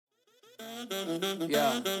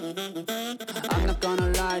Yeah. I'm not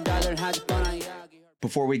gonna lie, dollar has gonna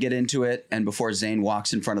Before we get into it, and before Zane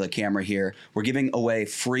walks in front of the camera here, we're giving away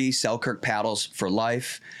free Selkirk paddles for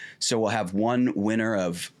life. So we'll have one winner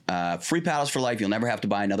of free paddles for life. You'll never have to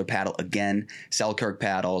buy another paddle again, Selkirk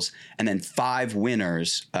paddles. And then 5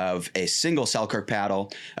 winners of a single Selkirk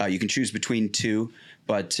paddle. You can choose between 2,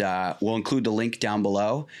 but we'll include the link down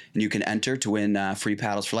below, and you can enter to win free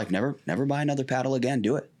paddles for life. Never buy another paddle again.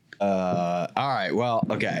 Do it. All right. Well,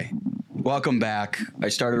 okay. Welcome back. I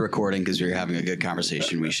started recording because we were having a good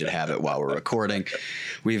conversation. We should have it while we're recording.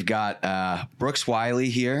 We've got Brooks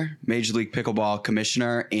Wiley here, Major League Pickleball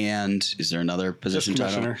Commissioner, and is there another position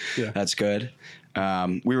title? Yeah. That's good.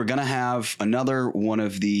 We were going to have another one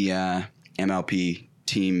of the MLP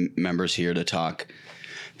team members here to talk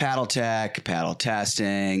paddle tech, paddle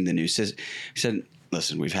testing, the new system. He said,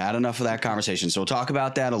 listen, we've had enough of that conversation, so we'll talk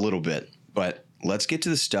about that a little bit, but let's get to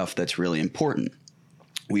the stuff that's really important.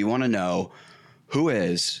 We want to know, who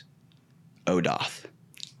is Odoth?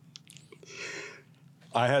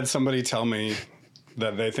 I had somebody tell me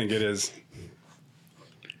that they think it is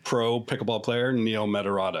pro pickleball player Neil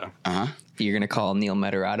Medarada. Uh-huh. You're going to call Neil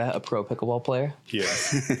Medarada a pro pickleball player?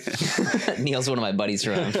 Yes. Neil's one of my buddies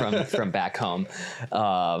from back home.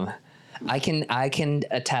 I can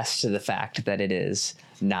attest to the fact that it is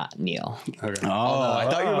not Neil. Okay. I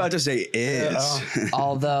thought you were about to say is.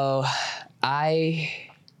 Although I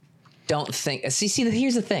don't think... See,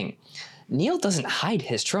 here's the thing. Neil doesn't hide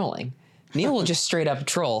his trolling. Neil will just straight up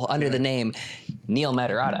troll under the name Neil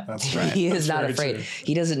Medarada. That's right. He is not afraid. True.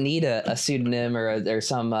 He doesn't need a pseudonym or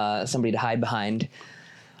somebody to hide behind.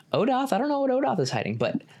 Odoth, I don't know what Odoth is hiding,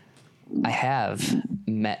 but I have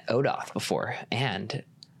met Odoth before, and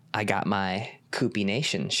I got my Koopy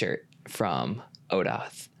Nation shirt from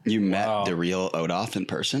Odoth. You met the real Odoth in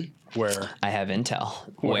person? Where? I have intel.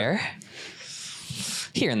 Where?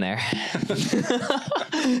 Here and there.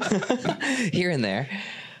 Here and there.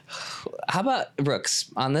 How about,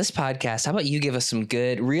 Brooks, on this podcast, how about you give us some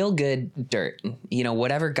real good dirt? You know,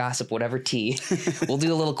 whatever gossip, whatever tea. We'll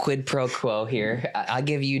do a little quid pro quo here. I'll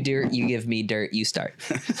give you dirt, you give me dirt, you start.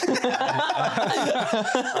 I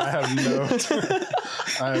have no dirt.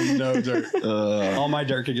 I have no dirt. All my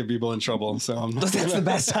dirt could get people in trouble, so I'm not. That's the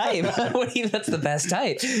best type. That's the best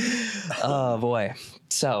type. Oh, boy.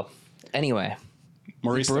 So, anyway.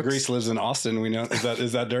 Maurice Brooks? the Grease lives in Austin. We know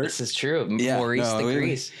is that dirt? This is true. Yeah, Maurice the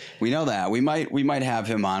Grease. We know that. We might have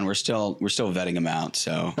him on. We're still vetting him out.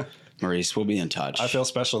 So, Maurice, we'll be in touch. I feel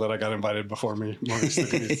special that I got invited before me, Maurice the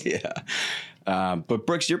Grease. Yeah. But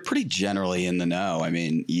Brooks, you're pretty generally in the know. I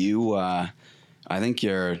mean, you. I think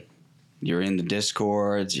you're in the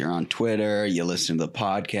Discords. You're on Twitter. You listen to the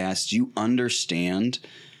podcasts. You understand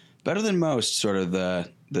better than most sort of the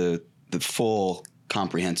full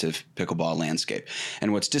comprehensive pickleball landscape.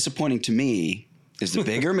 And what's disappointing to me is the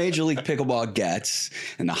bigger Major League Pickleball gets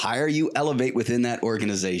and the higher you elevate within that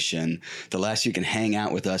organization, the less you can hang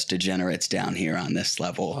out with us degenerates down here on this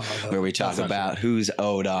level where we talk about who's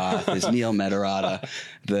Odoth, is Neil Medarada,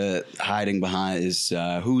 the hiding behind is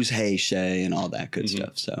who's Hey Shay and all that good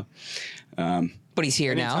stuff. So, but he's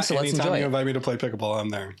here now, so let's anytime enjoy you it. invite me to play pickleball, I'm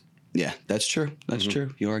there. Yeah, that's true. That's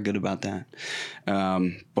true. You are good about that.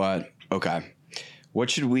 But okay. What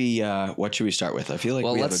should we start with? I feel like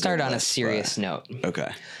let's start on a serious note. Okay.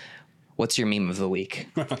 What's your meme of the week?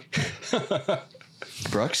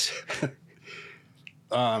 Brooks?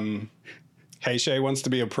 Hey Shay wants to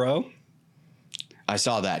be a pro. I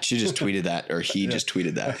saw that. She just tweeted that, or he just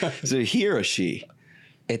tweeted that. Is it a he or a she?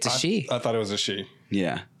 It's a she. I thought it was a she.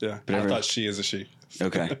 Yeah. Yeah. But I thought she is a she.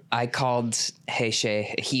 Okay. I called Hey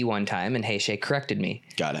Shay he one time, and Hey Shay corrected me.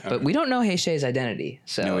 Got it. But we don't know Hey Shay's identity.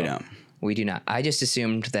 So no, we don't. We do not. I just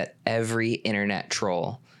assumed that every internet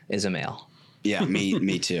troll is a male. Yeah,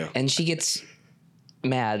 me too. And she gets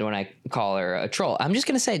mad when I call her a troll. I'm just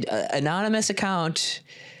going to say anonymous account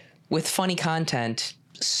with funny content,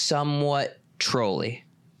 somewhat trolly.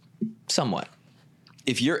 Somewhat.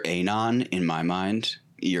 If you're anon, in my mind,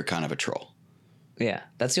 you're kind of a troll. Yeah,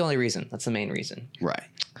 that's the only reason. That's the main reason. Right.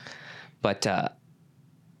 But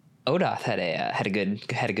Odoth had a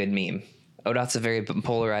good meme. Odoth's a very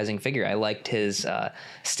polarizing figure. I liked his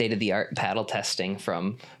state-of-the-art paddle testing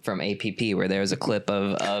from APP, where there was a clip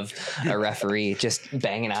of a referee just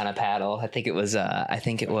banging on a paddle. I think it was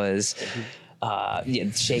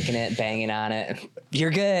shaking it, banging on it. You're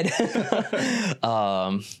good.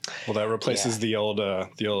 Well, that replaces the old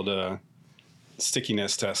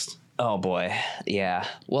stickiness test. Oh boy, yeah.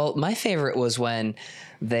 Well, my favorite was when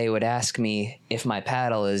they would ask me if my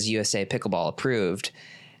paddle is USA Pickleball approved.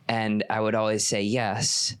 And I would always say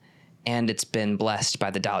yes. and it's been blessed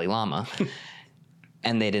by the Dalai Lama.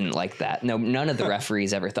 And they didn't like that. No, none of the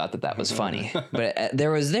referees ever thought that was funny. But there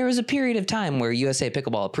was a period of time where USA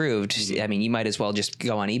Pickleball approved. I mean, you might as well just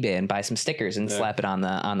go on eBay and buy some stickers and slap it on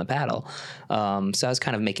the paddle. So I was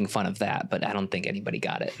kind of making fun of that, but I don't think anybody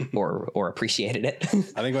got it or appreciated it.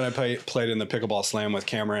 I think when I played in the Pickleball Slam with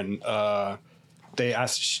Cameron, they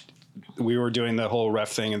asked, we were doing the whole ref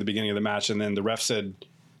thing at the beginning of the match, and then the ref said,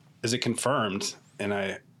 "Is it confirmed?" And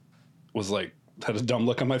I was like, had a dumb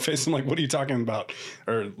look on my face. I'm like, what are you talking about?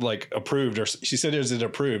 Or like approved, or she said, is it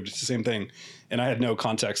approved? It's the same thing. And I had no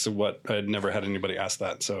context of what, I had never had anybody ask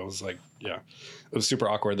that. So it was like, yeah, it was super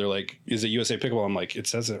awkward. They're like, is it USA Pickleball? I'm like, it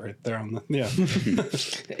says it right there on the, yeah.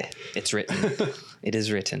 It's written. It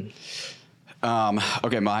is written.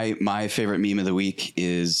 Okay, my favorite meme of the week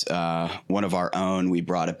is one of our own. We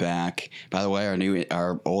brought it back. By the way,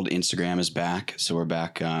 our old Instagram is back, so we're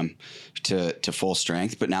back to full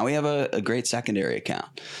strength. But now we have a great secondary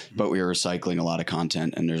account. But we were recycling a lot of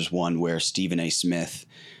content, and there's one where Stephen A. Smith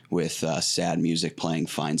with sad music playing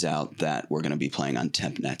finds out that we're going to be playing on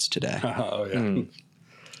temp nets today. Oh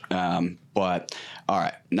yeah. But all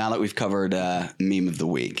right, now that we've covered meme of the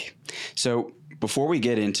week, so before we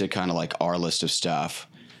get into kind of like our list of stuff,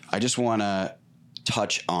 I just want to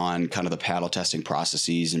touch on kind of the paddle testing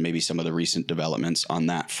processes and maybe some of the recent developments on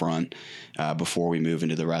that front before we move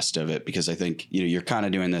into the rest of it, because I think you're kind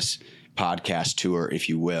of doing this podcast tour, if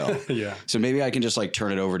you will. Yeah. So maybe I can just like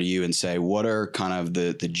turn it over to you and say, what are kind of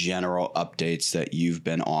the general updates that you've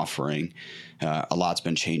been offering? A lot's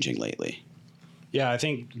been changing lately. Yeah, I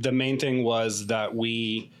think the main thing was that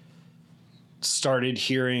we started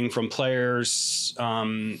hearing from players,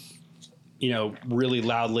 really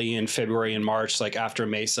loudly in February and March, like after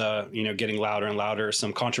Mesa, getting louder and louder,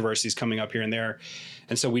 some controversies coming up here and there.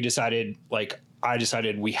 And so I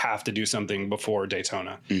decided we have to do something before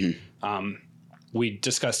Daytona. Mm-hmm. We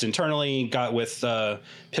discussed internally, got with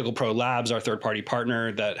Pickle Pro Labs, our third-party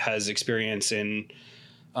partner that has experience in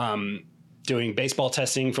doing baseball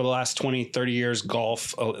testing for the last 20, 30 years,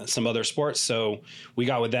 golf, some other sports. So we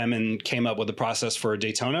got with them and came up with a process for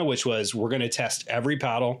Daytona, which was we're going to test every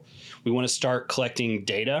paddle. We want to start collecting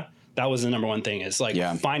data. That was the number one thing, is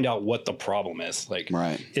find out what the problem is.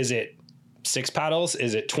 Is it 6 paddles?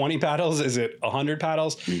 Is it 20 paddles? Is it 100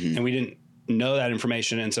 paddles? Mm-hmm. And we didn't know that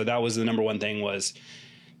information. And so that was the number one thing, was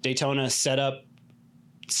Daytona set up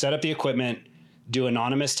the equipment, do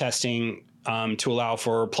anonymous testing, to allow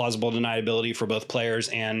for plausible deniability for both players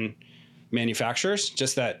and manufacturers.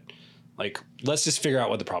 Just that, let's just figure out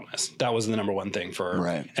what the problem is. That was the number one thing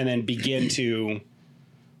and then begin to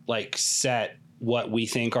set what we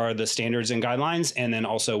think are the standards and guidelines. And then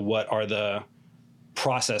also what are the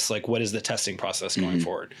process, what is the testing process going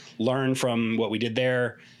forward? Learn from what we did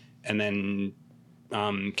there, and then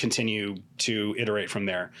continue to iterate from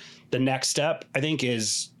there. The next step, but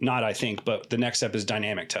the next step is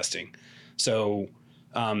dynamic testing. So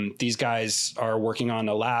these guys are working on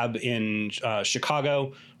a lab in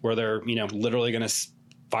Chicago where they're, literally going to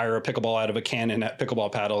fire a pickleball out of a cannon at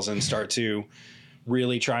pickleball paddles and start to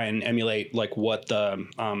really try and emulate what the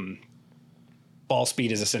ball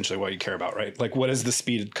speed is essentially what you care about, right? What is the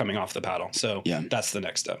speed coming off the paddle? So that's the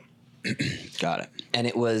next step. Got it. And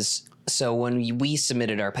it was, so when we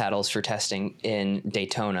submitted our paddles for testing in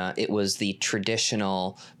Daytona, it was the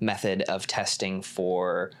traditional method of testing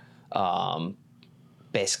for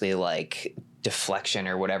basically deflection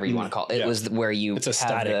or whatever you want to call it. It was where it's a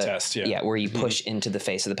static test. Yeah. Where you push into the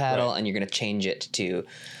face of the paddle and you're going to change it to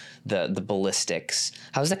the ballistics.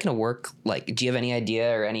 How's that going to work? Do you have any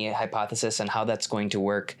idea or any hypothesis on how that's going to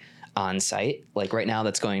work on site? Right now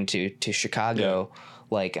that's going to Chicago.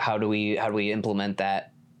 Yeah. How do we implement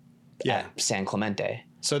that at San Clemente?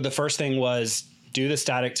 So the first thing was do the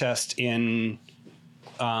static test in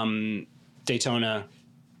Daytona.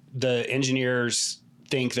 The engineers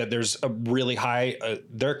think that there's a really high,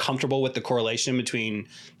 they're comfortable with the correlation between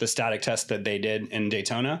the static test that they did in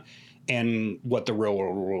Daytona and what the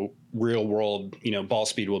real world, ball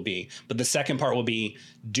speed will be. But the second part will be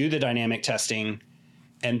do the dynamic testing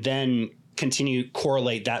and then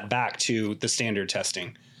correlate that back to the standard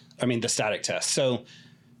testing. The static test. So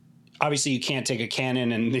obviously you can't take a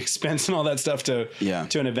cannon and the expense and all that stuff to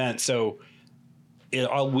an event. So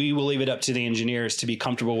we will leave it up to the engineers to be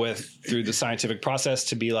comfortable with through the scientific process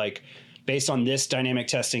to be based on this dynamic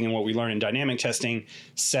testing and what we learn in dynamic testing,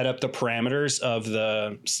 set up the parameters of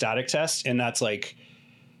the static test. And that's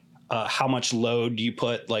how much load you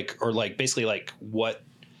put basically what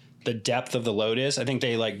the depth of the load is. I think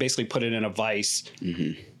they basically put it in a vise.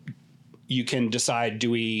 Mm-hmm. You can decide, do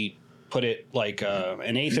we put it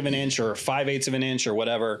an eighth of an inch or 5/8 of an inch or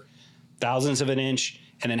whatever. thousandths of an inch,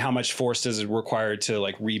 and then how much force does it require to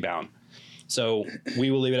like rebound. So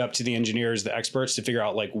we will leave it up to the engineers, the experts, to figure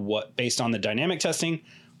out like what, based on the dynamic testing,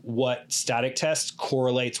 what static test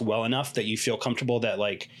correlates well enough that you feel comfortable that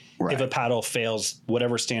like if a paddle fails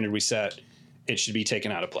whatever standard we set, it should be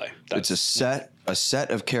taken out of play. It's a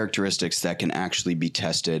set of characteristics that can actually be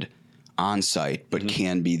tested on site, but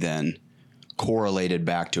can be then correlated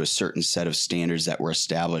back to a certain set of standards that were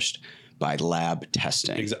established by lab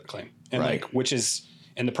testing. Exactly. And like, which is,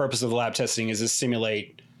 and the purpose of the lab testing is to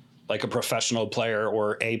simulate like a professional player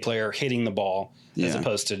or a player hitting the ball as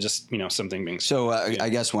opposed to just, something being. So I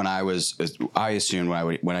guess when I assume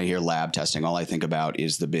when I hear lab testing, all I think about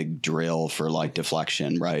is the big drill for like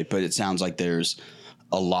deflection, right? But it sounds like there's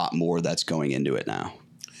a lot more that's going into it now.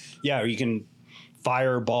 Yeah. Or you can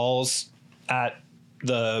fire balls at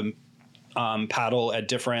the paddle at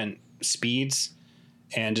different speeds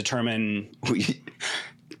and determine.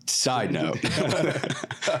 Side note,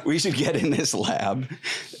 we should get in this lab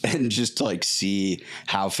and just like see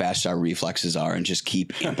how fast our reflexes are and just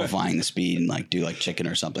keep amplifying the speed and like do like chicken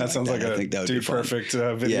or something. That sounds like a Dude Perfect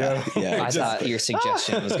video. Yeah. I thought your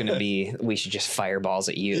suggestion was going to be we should just fire balls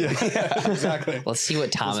at you. Yeah, exactly. Let's see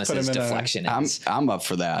what Thomas's deflection is. I'm up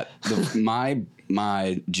for that.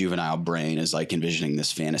 My juvenile brain is like envisioning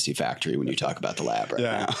this fantasy factory when you talk about the lab right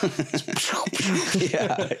now.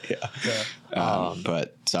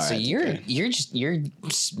 But sorry. So you're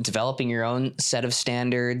developing your own set of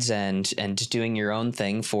standards and doing your own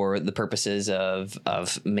thing for the purposes of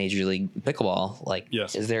Major League Pickleball. Like,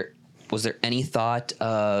 yes. Was there any thought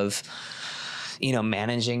of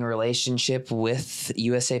managing a relationship with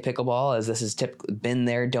USA Pickleball, as this has been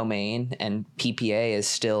their domain, and PPA is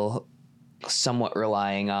still somewhat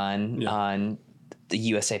relying on the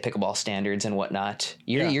USA Pickleball standards and whatnot?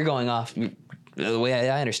 You're going off the way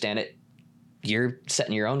I understand it. You're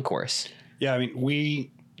setting your own course. Yeah, I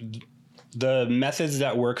mean, the methods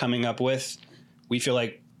that we're coming up with, we feel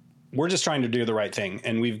like we're just trying to do the right thing.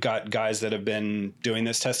 And we've got guys that have been doing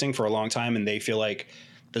this testing for a long time, and they feel like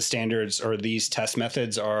the standards or these test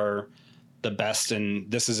methods are the best. And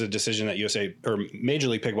this is a decision that USA or Major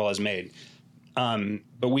League Pickleball has made.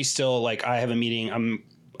 But we still, like, I have a meeting.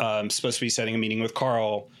 I'm supposed to be setting a meeting with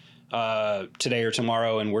Carl today or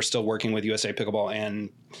tomorrow, and we're still working with USA Pickleball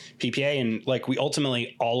and PPA, and like we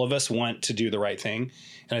ultimately all of us want to do the right thing,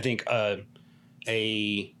 and I think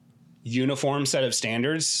a uniform set of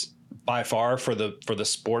standards by far for the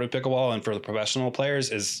sport of pickleball and for the professional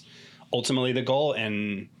players is ultimately the goal,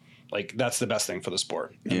 and like that's the best thing for the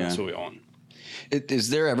sport, and that's what we want. Is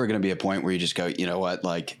there ever going to be a point where you just go, you know what,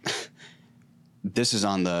 like this is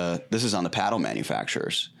on the paddle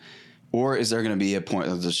manufacturers? Or is there going to be a point,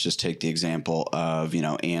 let's just take the example of,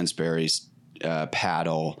 Ansbury's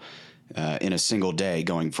paddle in a single day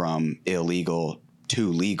going from illegal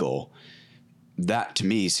to legal. That to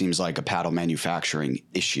me seems like a paddle manufacturing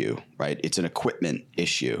issue, right? It's an equipment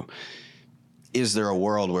issue. Is there a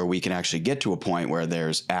world where we can actually get to a point where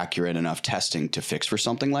there's accurate enough testing to fix for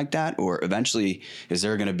something like that? Or eventually, is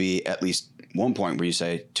there going to be at least one point where you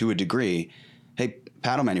say, to a degree, hey,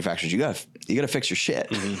 paddle manufacturers, you gotta fix your shit.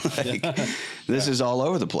 Mm-hmm. This is all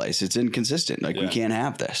over the place. It's inconsistent. Like we can't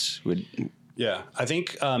have this. Yeah, I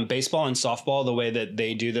think baseball and softball, the way that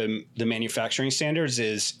they do the manufacturing standards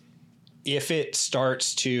is if it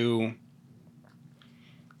starts to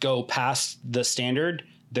go past the standard,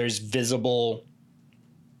 there's visible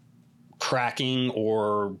cracking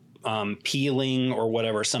or peeling or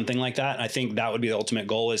whatever, something like that. And I think that would be the ultimate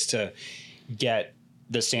goal, is to get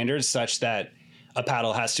the standards such that a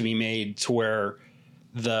paddle has to be made to where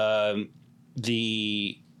the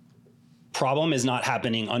problem is not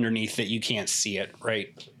happening underneath that you can't see it,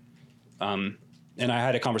 right? And I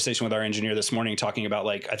had a conversation with our engineer this morning talking about,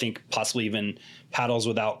 like, I think possibly even paddles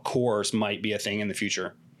without cores might be a thing in the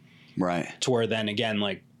future. Right. To where then again,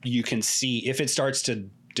 like, you can see if it starts to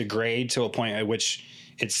degrade to a point at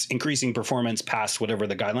which it's increasing performance past whatever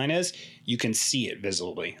the guideline is, you can see it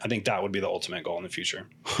visibly. I think that would be the ultimate goal in the future.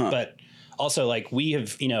 But also, like, we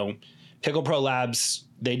have, Pickle Pro Labs,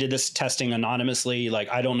 they did this testing anonymously. Like,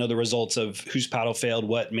 I don't know the results of whose paddle failed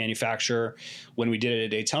what manufacturer when we did it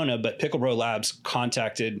at Daytona, but Pickle Pro Labs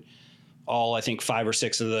contacted all, I think, 5 or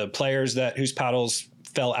 6 of the players whose paddles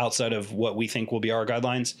fell outside of what we think will be our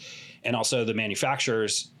guidelines, and also the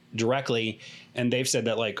manufacturers directly. And they've said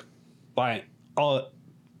that, like, by all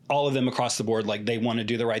of them across the board, like, they want to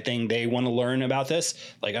do the right thing. They want to learn about this.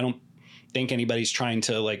 Like, I don't think anybody's trying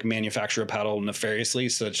to, like, manufacture a paddle nefariously.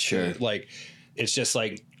 So like, it's just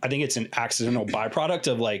like, I think it's an accidental byproduct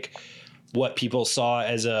of, like, what people saw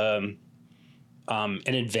as an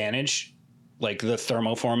advantage like the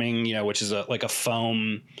thermoforming, you know, which is like a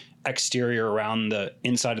foam exterior around the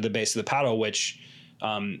inside of the base of the paddle, which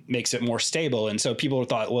makes it more stable. And so people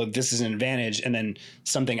thought, well, this is an advantage. And then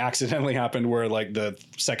something accidentally happened where like the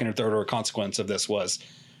second or third order consequence of this was,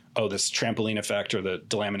 oh, this trampoline effect or the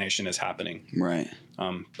delamination is happening. Right.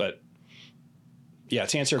 But yeah,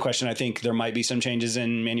 to answer your question, I think there might be some changes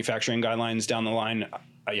in manufacturing guidelines down the line.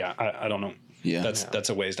 I don't know. Yeah, that's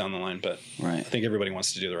a ways down the line, but right. I think everybody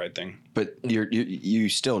wants to do the right thing. But you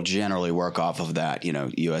still generally work off of that, you know,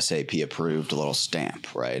 USAP approved little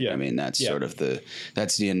stamp, right? Yeah. I mean, that's sort of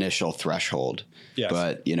that's the initial threshold. Yes.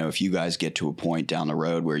 But, you know, if you guys get to a point down the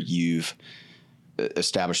road where you've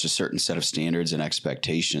established a certain set of standards and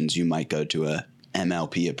expectations, you might go to a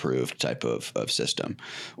MLP approved type of system.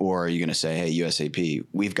 Or are you going to say, hey, USAP,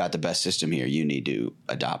 we've got the best system here. You need to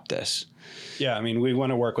adopt this. Yeah, I mean, we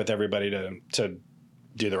want to work with everybody to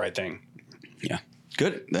do the right thing. Yeah.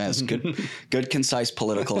 Good. That's good. Good, concise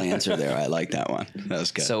political answer there. I like that one. That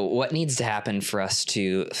was good. So what needs to happen for us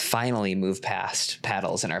to finally move past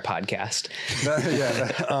paddles in our podcast?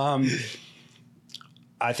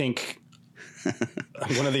 I think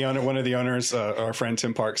one of the owners, our friend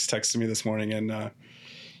Tim Parks, texted me this morning, and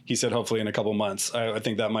he said hopefully in a couple months. I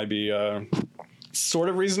think that might be sort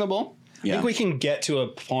of reasonable. Yeah. I think we can get to a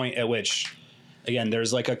point at which, again,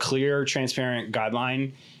 there's like a clear, transparent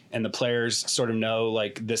guideline, and the players sort of know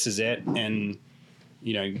like this is it, and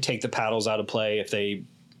you know, you take the paddles out of play if they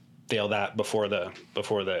fail that before the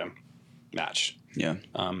match. Yeah.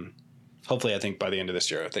 Hopefully, I think by the end of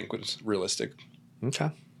this year, I think was realistic.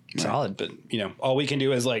 Okay. Solid. But you know, all we can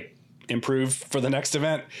do is like improve for the next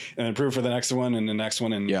event and improve for the next one and the next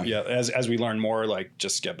one, and as we learn more, like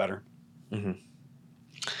just get better. Mm-hmm.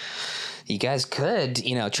 You guys could,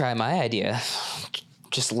 you know, try my idea.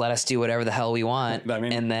 Just let us do whatever the hell we want,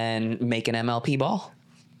 and then make an MLP ball.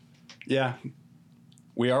 Yeah,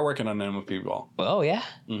 we are working on an MLP ball. Oh yeah.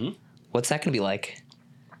 Mm-hmm. What's that going to be like?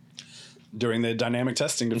 Doing the dynamic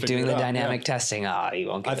testing to figure it out. Doing the dynamic testing. You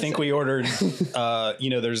won't get I think we ordered, you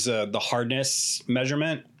know, there's the hardness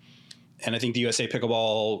measurement, and I think the USA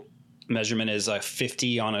Pickleball measurement is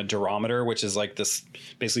 50 on a durometer, which is like this,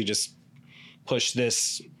 basically just push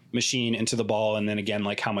this machine into the ball, and then again,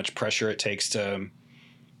 like how much pressure it takes to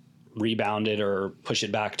rebound it or push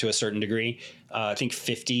it back to a certain degree. I think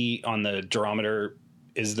 50 on the durometer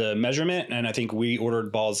is the measurement, and I think we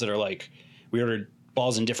ordered balls that are like, we ordered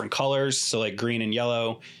balls in different colors, so like green and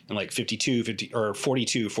yellow, and like 52, 50, or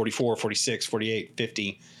 42, 44, 46, 48,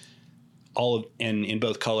 50, all of, in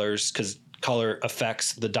both colors, because color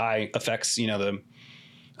affects the dye, affects, you know,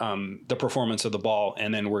 the performance of the ball.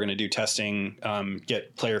 And then we're going to do testing,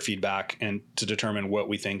 get player feedback, and to determine what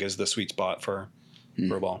we think is the sweet spot for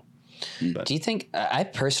a ball. But do you think, I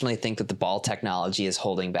personally think that the ball technology is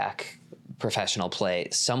holding back professional play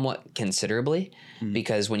somewhat considerably,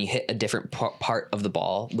 because when you hit a different part of the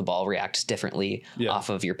ball reacts differently off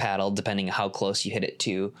of your paddle, depending on how close you hit it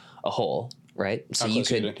to a hole. Right. So you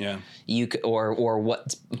could, or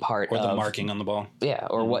what part or of the marking on the ball. Yeah.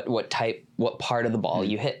 Or what part of the ball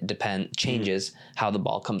you hit changes how the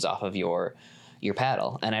ball comes off of your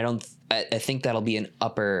paddle. And I think that'll be an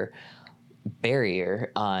upper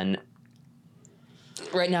barrier on.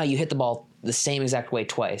 Right now, you hit the ball the same exact way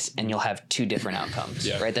twice, and you'll have two different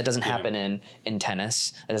outcomes. Right. That doesn't happen in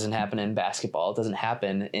tennis. That doesn't happen in basketball. It doesn't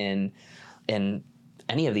happen in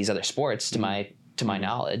any of these other sports, to my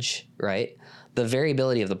knowledge. Right. The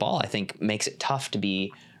variability of the ball, I think, makes it tough to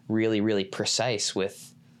be really, really precise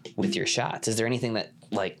with your shots. Is there anything that,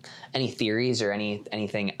 like, any theories or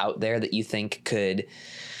anything out there that you think could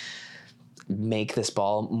make this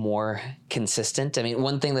ball more consistent? I mean,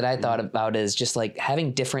 one thing that I thought about is just like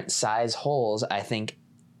having different size holes, I think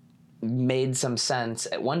made some sense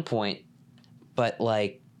at one point, but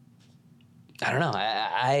like, I don't know.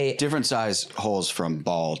 I different size holes from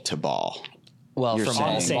ball to ball. Well, You're from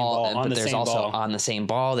saying. ball to ball, but there's also ball. on the same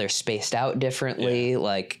ball, they're spaced out differently.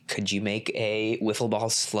 Like, could you make a wiffle ball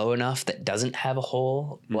slow enough that doesn't have a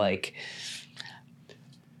hole? Like,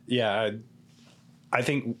 yeah, I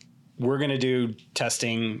think we're going to do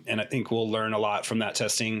testing, and I think we'll learn a lot from that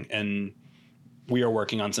testing. And we are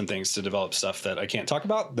working on some things to develop stuff that I can't talk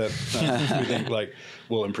about that we think like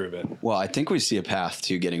will improve it. Well, I think we see a path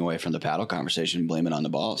to getting away from the paddle conversation and blame it on the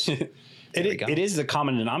balls. It is the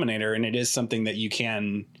common denominator, and it is something that you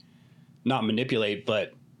can not manipulate,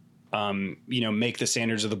 but you know, make the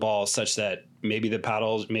standards of the ball such that maybe the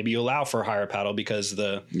paddles, maybe you allow for a higher paddle because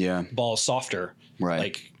the ball is softer. Right.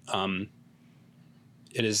 Like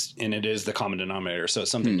it is the common denominator, so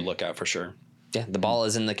it's something to look at for sure. yeah, the ball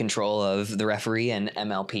is in the control of the referee and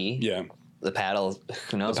MLP. Yeah, The paddle,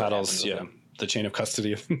 who knows? the paddles. Yeah, the chain of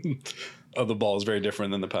custody of the ball is very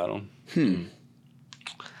different than the paddle.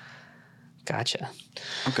 Gotcha.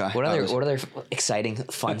 Okay. What other exciting,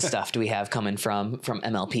 fun stuff do we have coming from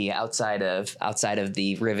MLP outside of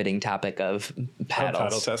the riveting topic of paddles?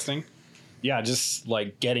 Paddle testing. Yeah, just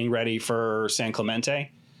like getting ready for San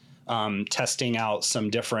Clemente, testing out some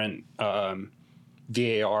different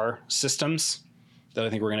VAR systems that I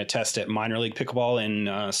think we're going to test at minor league pickleball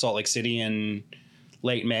in Salt Lake City in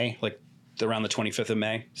late May, like around the 25th of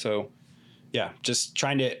May. So yeah, just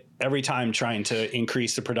trying to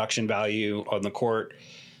increase the production value on the court,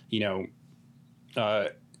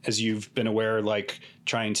 as you've been aware, like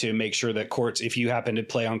trying to make sure that courts, if you happen to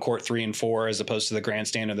play on court 3 and 4, as opposed to the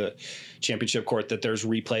grandstand or the championship court, that there's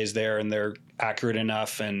replays there and they're accurate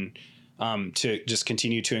enough, and to just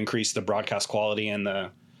continue to increase the broadcast quality and the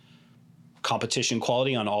competition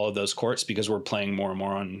quality on all of those courts, because we're playing more and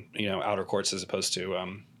more on, outer courts as opposed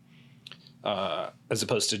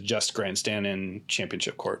to just grandstand and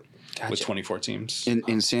championship court. Gotcha. With 24 teams.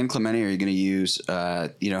 In San Clemente, are you going to use, how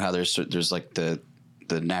there's like the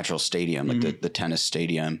natural stadium, like the tennis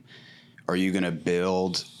stadium? Are you going to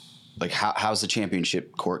build, like, how's the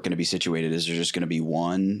championship court going to be situated? Is there just going to be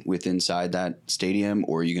one inside that stadium,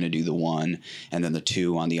 or are you going to do the one and then the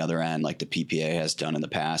two on the other end, like the PPA has done in the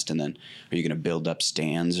past? And then are you going to build up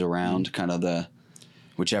stands around kind of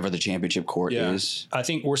whichever the championship court is? I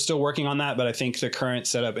think we're still working on that, but I think the current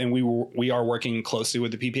setup, and we are working closely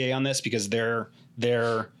with the PPA on this, because they're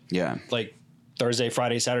like Thursday,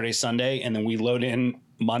 Friday, Saturday, Sunday, and then we load in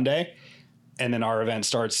Monday, and then our event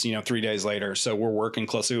starts, 3 days later. So we're working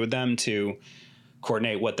closely with them to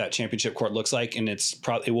coordinate what that championship court looks like, and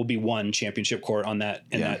it will be one championship court on that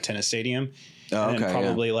that tennis stadium, and then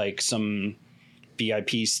probably like some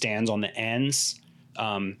VIP stands on the ends.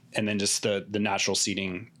 And then just the natural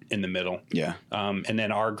seating in the middle. Yeah. And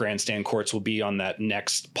then our grandstand courts will be on that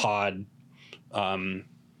next pod, the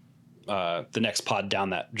next pod down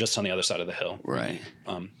that, just on the other side of the hill. Right.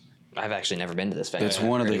 I've actually never been to this venue. It's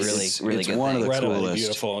one of the really good. One of the coolest.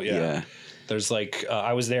 Beautiful. Yeah. There's like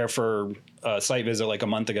I was there for a site visit like a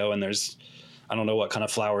month ago, and there's, I don't know what kind of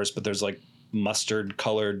flowers, but there's like mustard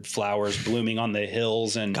colored flowers blooming on the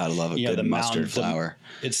hills, and gotta love a good mustard flower.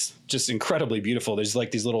 It's just incredibly beautiful. There's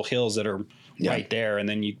like these little hills that are right there, and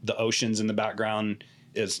then the oceans in the background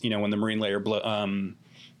is, when the marine layer burns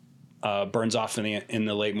off in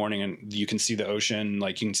the late morning, and you can see the ocean.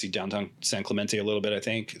 Like you can see downtown San Clemente a little bit. I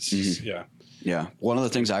think it's just, Yeah. One of the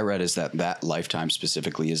things I read is that Lifetime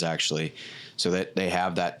specifically is actually, so that they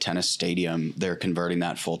have that tennis stadium, they're converting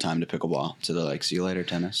that full time to pickleball. So they're like, see you later,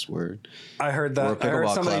 tennis. I heard that. I heard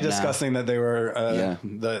somebody discussing that they were,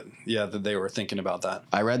 that they were thinking about that.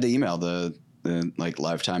 I read the email. The like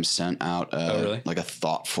Lifetime sent out like a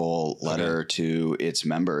thoughtful letter to its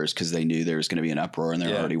members, because they knew there was going to be an uproar, and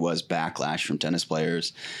there already was backlash from tennis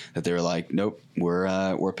players, that they were like, nope, we're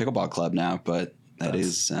a pickleball club now. But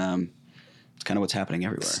is it's kind of what's happening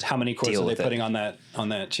everywhere. How many courts are they putting on that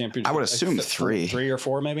championship? I would assume 3. 3 or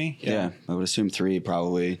 4 maybe. Yeah, I would assume 3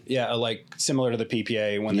 probably. Yeah, like similar to the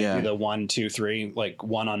PPA when they do the 1, 2, 3, like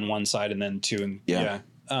 1 on one side and then 2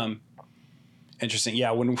 and interesting.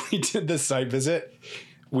 Yeah, when we did the site visit,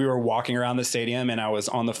 we were walking around the stadium, and I was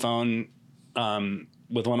on the phone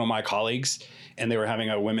with one of my colleagues, and they were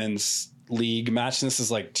having a women's league match. And this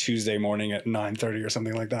is like Tuesday morning at 9:30 or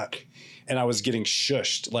something like that, and I was getting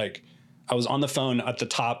shushed. Like I was on the phone at the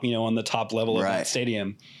top, on the top level of that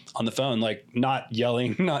stadium, on the phone, like not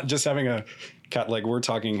yelling, not just having a cat, like we're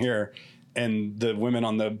talking here. And the women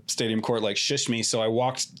on the stadium court like shushed me. So I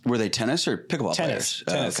walked. Were they tennis or pickleball players?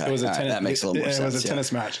 Tennis. Oh, okay. It was a tennis. That makes a little more sense. It was a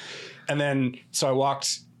tennis match. And then, so I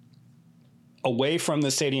walked away from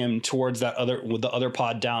the stadium towards the other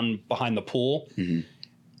pod down behind the pool,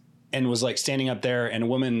 and was like standing up there, and a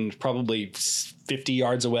woman probably 50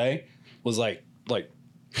 yards away was like, go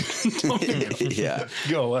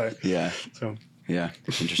away. Yeah. So,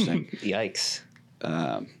 interesting. Yikes.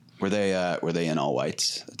 Were they in all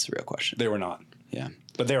whites? That's the real question. They were not. Yeah.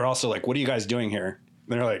 But they were also like, what are you guys doing here?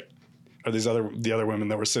 And they're like, the other women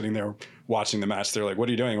that were sitting there watching the match, they're like, what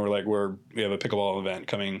are you doing? We're like, we have a pickleball event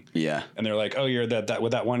coming. Yeah. And they're like, oh, you're that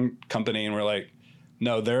with that one company. And we're like,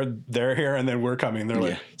 no, they're here, and then we're coming. They're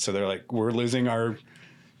like, so they're like, we're losing our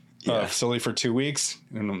facility for 2 weeks.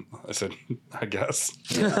 And I said, I guess.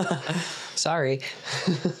 Sorry.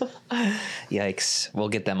 Yikes. We'll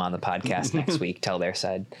get them on the podcast next week. Tell their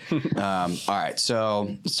side. All right.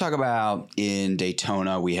 So let's talk about in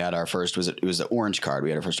Daytona. We had our first, it was the orange card. We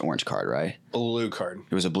had our first orange card, right? Blue card.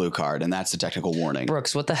 It was a blue card, and that's the technical warning.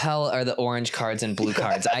 Brooks, what the hell are the orange cards and blue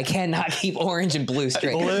cards? I cannot keep orange and blue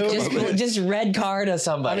straight. Just red card of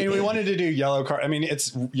somebody. I mean, we wanted to do yellow card. I mean,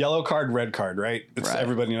 it's yellow card, red card, right? Right.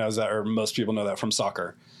 Everybody knows that, or most people know that from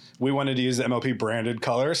soccer. We wanted to use the MLP branded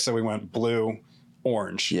colors, so we went blue,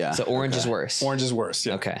 orange. Yeah. So orange is worse. Orange is worse.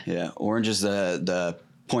 Yeah. Okay. Yeah. Orange is the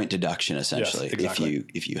point deduction, essentially, Yes, exactly.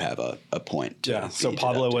 if you have a point. Yeah. So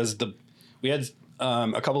Pablo deducted. was we had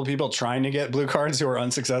a couple of people trying to get blue cards who were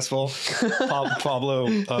unsuccessful.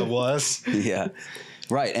 Pablo was. Yeah.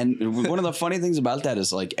 Right. And one of the funny things about that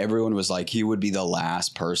is like everyone was like, he would be the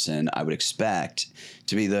last person I would expect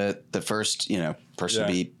to be the first, person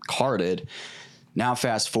to be carded. Now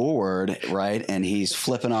fast forward, right, and he's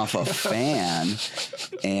flipping off a fan,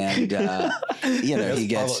 and he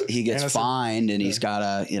gets fined, and he's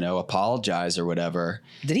got to apologize or whatever.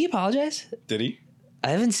 Did he apologize? Did he? I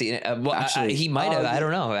haven't seen it. Well, actually, he might have. I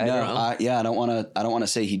don't know. I don't know. I don't want to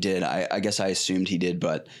say he did. I guess I assumed he did,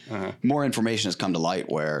 but more information has come to light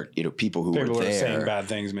where people who were there saying bad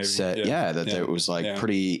things, maybe said, it was like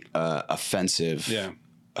pretty offensive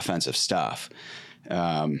stuff.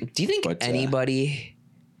 Do you think anybody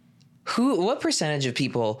what percentage of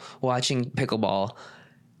people watching pickleball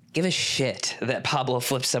give a shit that Pablo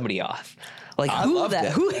flips somebody off? Like who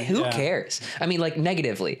cares? I mean, like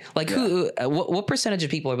negatively, like what percentage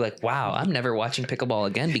of people are like, wow, I'm never watching pickleball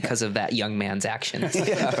again because of that young man's actions.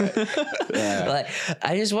 Like,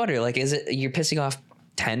 I just wonder, like, is it, you're pissing off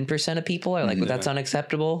 10% of people are like, well, that's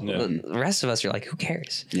unacceptable. Yeah. The rest of us are like, who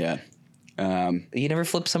cares? Yeah. You never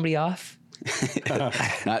flip somebody off?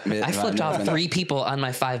 I flipped off 3 people on my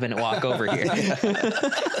 5-minute walk over here.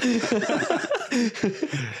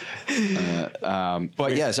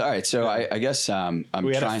 But yes, all right. So I guess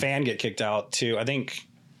we had a fan get kicked out too. I think.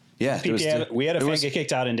 Yeah, we had a fan get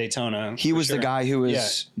kicked out in Daytona. He was the guy who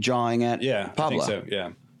was jawing at Pablo. I think so.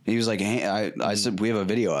 Yeah. He was like, I said, we have a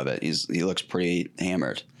video of it. He looks pretty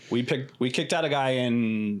hammered. We kicked out a guy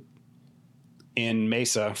in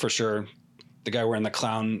Mesa for sure. The guy wearing the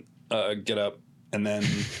clown get up, and then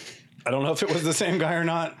I don't know if it was the same guy or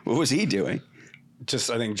not. What was he doing? Just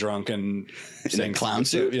I think drunk and in a clown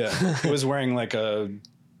suit. Yeah, he was wearing like a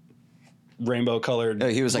rainbow colored.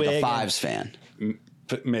 He was like a Fives fan.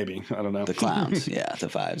 Maybe, I don't know. The clowns, yeah, the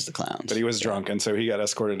Fives, the clowns. But he was drunk, and so he got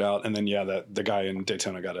escorted out, and then the guy in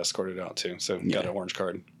Daytona got escorted out too. So he got an orange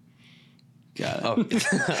card. Got it. Oh,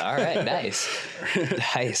 all right, nice.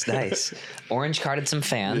 Orange carded some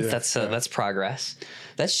fans. That's progress.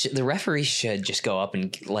 The referee should just go up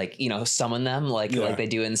and summon them like they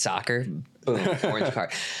do in soccer. Boom, orange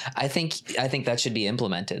card. I think that should be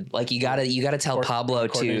implemented. Like you gotta tell Pablo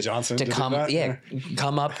to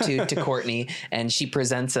come up to Courtney, and she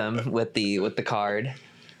presents him with the card.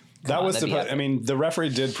 The referee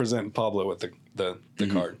did present Pablo with the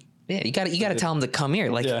card. Yeah, you gotta tell him to come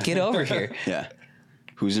here. Like, get over here. Yeah.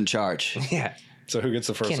 Who's in charge? Yeah. So who gets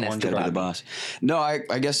the first orange card? card? The boss. No, I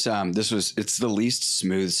guess it's the least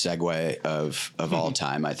smooth segue of all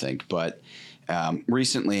time, I think. But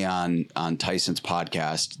recently on Tyson's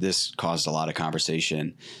podcast, this caused a lot of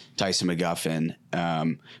conversation. Tyson McGuffin,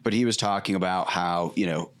 but he was talking about how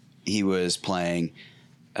he was playing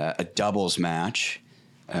a doubles match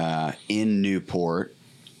in Newport,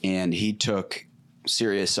 and he took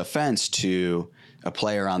serious offense to a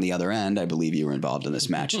player on the other end. I believe you were involved in this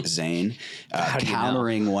match, Zane,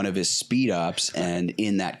 countering one of his speed ups, and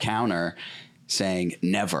in that counter saying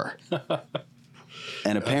never.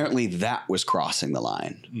 And apparently that was crossing the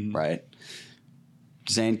line, right?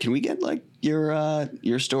 Zane, can we get like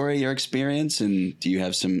your story, your experience, and do you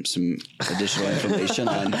have some additional information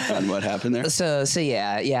on what happened there? So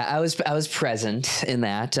yeah, I was present in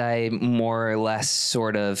that. I more or less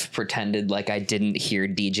sort of pretended like I didn't hear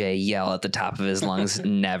DJ yell at the top of his lungs.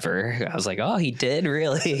 Never. I was like, oh, he did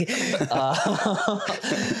really. It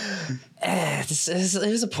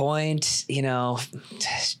was a point,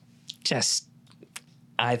 just.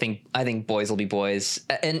 I think boys will be boys,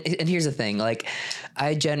 and here's the thing: like,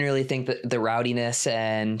 I generally think that the rowdiness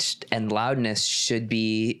and loudness should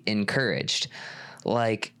be encouraged.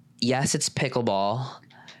 Like, yes, it's pickleball,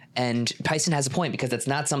 and Tyson has a point because it's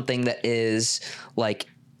not something that is like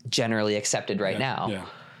generally accepted right now. Yeah.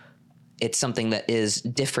 It's something that is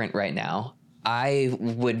different right now. I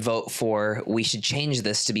would vote for we should change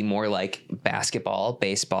this to be more like basketball,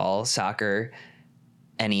 baseball, soccer.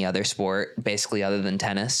 any other sport, basically other than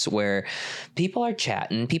tennis, where people are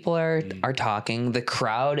chatting, people are talking. The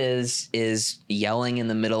crowd is yelling in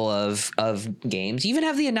the middle of games. You even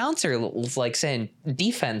have the announcer like saying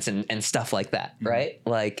defense and stuff like that, right?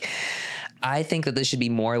 Like, I think that this should be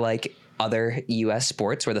more like other U.S.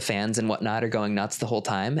 sports where the fans and whatnot are going nuts the whole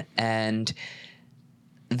time. And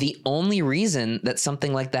the only reason that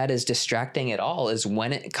something like that is distracting at all is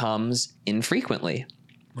when it comes infrequently.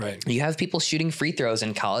 Right. You have people shooting free throws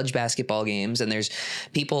in college basketball games, and there's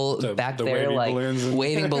people back there like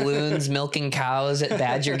waving balloons, milking cows at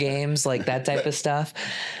Badger games, like that type of stuff.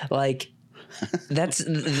 Like, that's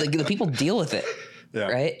the people deal with it,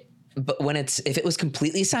 right? But if it was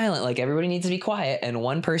completely silent, like everybody needs to be quiet, and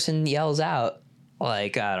one person yells out,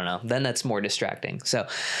 like, I don't know, then that's more distracting. So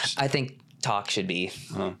I think talk should be.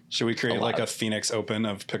 Should we create like a Phoenix Open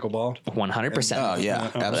of pickleball? 100%. Oh yeah,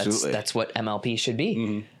 absolutely. That's what MLP should be.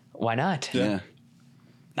 Mm-hmm. Why not? Yeah.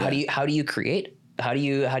 How do you create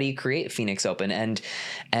Phoenix Open,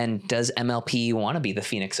 and does MLP want to be the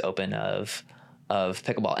Phoenix Open of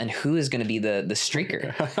pickleball, and who is going to be the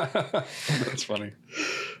streaker? That's funny.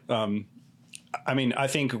 I mean, I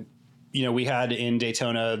think, we had in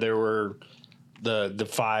Daytona, there were the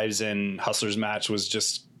fives, and Hustlers match was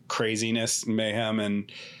just craziness and mayhem.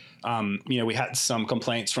 And, we had some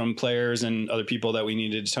complaints from players and other people that we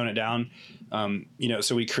needed to tone it down.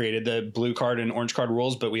 So we created the blue card and orange card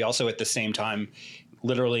rules, but we also at the same time,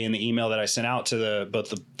 literally in the email that I sent out to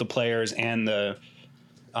both the players and the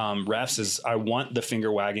refs, is I want the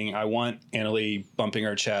finger wagging. I want Annalie bumping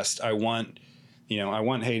her chest. I want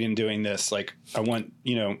Hayden doing this. Like, I want,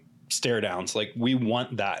 stare downs. Like, we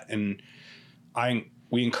want that. And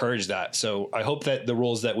we encourage that. So I hope that the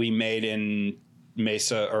rules that we made in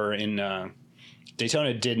Mesa or in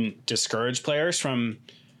Daytona didn't discourage players from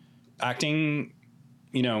acting,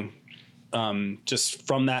 just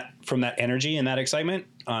from that energy and that excitement.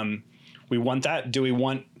 We want that. Do we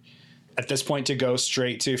want at this point to go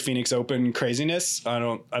straight to Phoenix Open craziness? I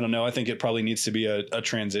don't know. I think it probably needs to be a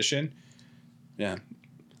transition. Yeah.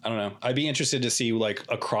 I don't know. I'd be interested to see, like,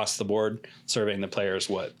 across the board surveying the players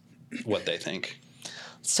what they think.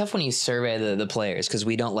 It's tough when you survey the players, because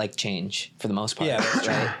we don't like change for the most part. Yeah,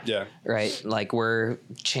 right? Yeah. Right. Like, we're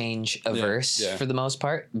change averse for the most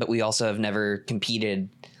part, but we also have never competed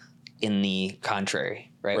in the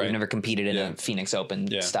contrary, right? We've never competed in a Phoenix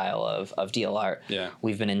Open style of DLR. Yeah.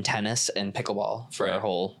 We've been in tennis and pickleball for our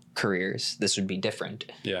whole careers. This would be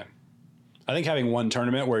different. Yeah. I think having one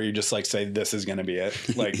tournament where you just like say, this is going to be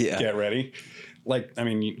it, like get ready. Like, I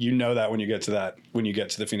mean, that when you get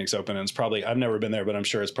to the Phoenix Open, and it's probably, I've never been there, but I'm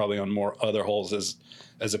sure it's probably on more other holes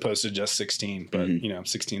as opposed to just 16, but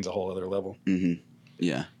 16 is a whole other level. Mm-hmm.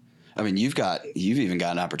 Yeah. I mean, you've even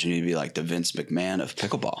got an opportunity to be like the Vince McMahon of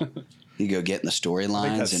pickleball. You go get in the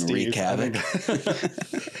storylines and wreak havoc.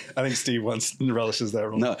 I think Steve relishes that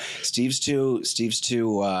role. No, Steve's too.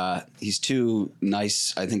 He's too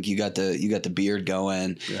nice. I think you got the beard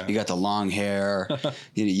going. Yeah. You got the long hair.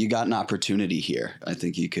 You got an opportunity here. I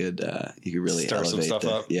think you could really stir some stuff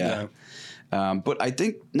up. Yeah. But I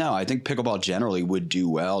think pickleball generally would do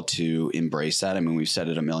well to embrace that. I mean, we've said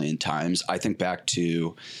it a million times. I think back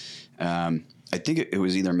to, I think it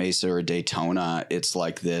was either Mesa or Daytona.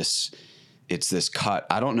 It's this cut.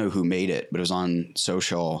 I don't know who made it, but it was on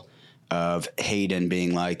social, of Hayden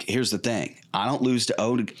being like, here's the thing. I don't lose to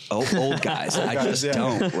old guys. I just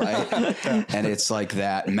don't, right? And it's like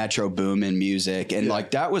that Metro Boomin music. And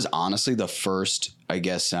like, that was honestly the first, I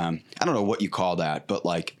guess, I don't know what you call that, but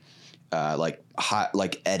like hot,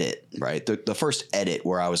 like edit, right? The first edit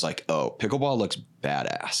where I was like, oh, pickleball looks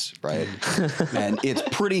badass, right? And it's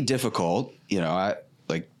pretty difficult.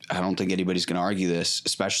 I don't think anybody's going to argue this,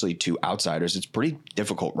 especially to outsiders. It's pretty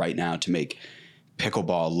difficult right now to make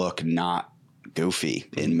pickleball look not goofy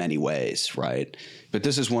in many ways, right? But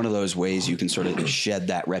this is one of those ways you can sort of shed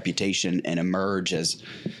that reputation and emerge as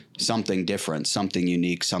something different, something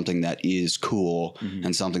unique, something that is cool,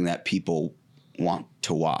 and something that people want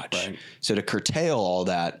to watch. Right. So to curtail all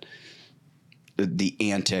that, the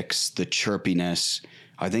antics, the chirpiness,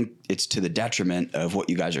 I think it's to the detriment of what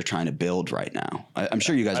you guys are trying to build right now. I'm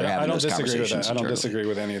sure you guys are having those conversations. I don't disagree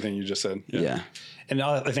with anything you just said. Yeah. And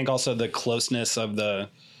I think also the closeness of the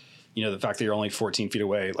fact that you're only 14 feet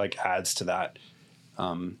away, like, adds to that.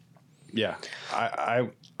 I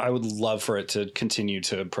would love for it to continue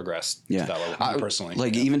to progress to that level,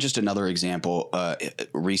 personally. Even just another example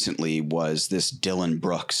recently was this Dylan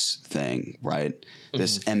Brooks thing, right?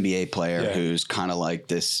 This NBA player who's kind of like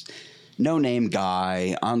this no-name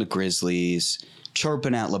guy on the Grizzlies,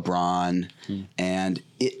 chirping at LeBron, and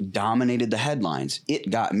it dominated the headlines. It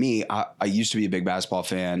got me. I used to be a big basketball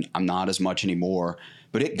fan. I'm not as much anymore,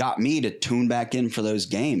 but it got me to tune back in for those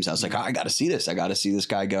games. I was like, I got to see this. I got to see this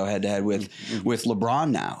guy go head to head with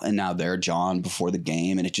LeBron now. And now they're John before the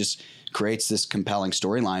game, and it just creates this compelling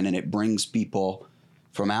storyline, and it brings people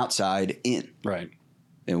from outside in. Right.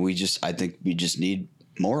 And I think we just need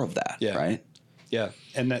more of that. Yeah. Right. Yeah.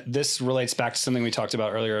 And this relates back to something we talked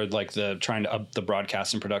about earlier, like the trying to up the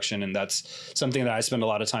broadcast and production. And that's something that I spend a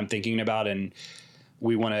lot of time thinking about. And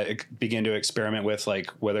we want to begin to experiment with, like,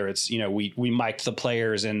 whether it's, we mic'd the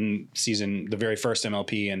players in the very first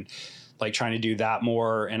MLP, and like trying to do that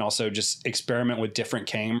more, and also just experiment with different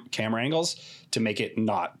camera angles to make it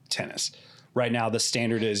not tennis. Right now, the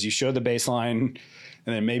standard is you show the baseline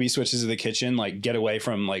and then maybe switches to the kitchen, like get away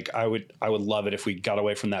from, like, I would love it if we got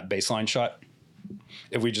away from that baseline shot.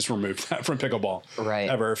 If we just removed that from pickleball, right?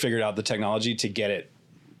 Ever figured out the technology to get it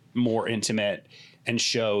more intimate and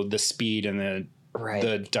show the speed and the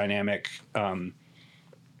dynamic,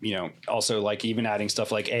 also like even adding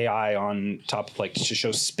stuff like AI on top, like to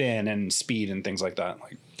show spin and speed and things like that.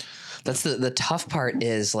 Like that's the tough part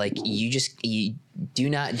is, like, you do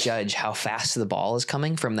not judge how fast the ball is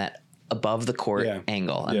coming from that above the court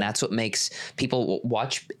angle. And that's what makes people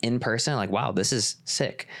watch in person like, wow, this is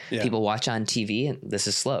sick. Yeah. People watch on TV and this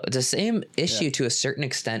is slow. It's the same issue to a certain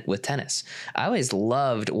extent with tennis. I always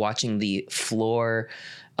loved watching the floor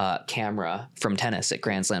camera from tennis at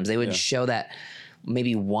Grand Slams. They would show that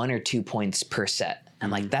maybe 1 or 2 points per set.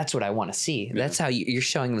 And like, that's what I want to see. Yeah. That's how you're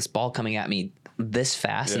showing this ball coming at me this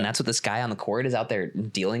fast. And that's what this guy on the court is out there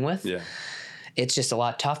dealing with. Yeah. It's just a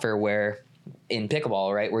lot tougher where in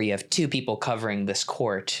pickleball, right, where you have 2 people covering this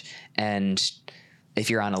court, and if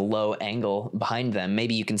you're on a low angle behind them,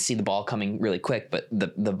 maybe you can see the ball coming really quick, but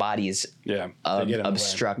the bodies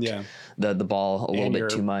obstruct the ball a little bit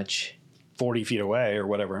too much. 40 feet away or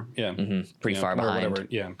whatever. Yeah. Mm-hmm. Pretty far behind. Whatever.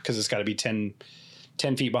 Yeah. Because it's got to be 10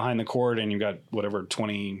 feet behind the court, and you've got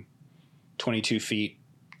 22 feet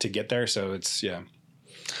to get there. So it's,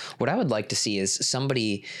 What I would like to see is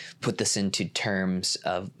somebody put this into terms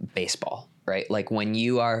of baseball, right? Like when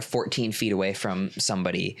you are 14 feet away from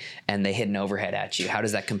somebody and they hit an overhead at you, how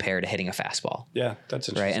does that compare to hitting a fastball? Yeah, that's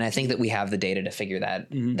interesting. Right. And I think that we have the data to figure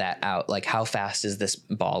that out. Like, how fast is this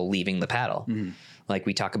ball leaving the paddle? Mm-hmm. Like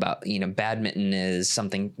we talk about, badminton is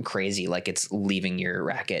something crazy. Like it's leaving your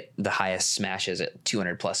racket. The highest smash is at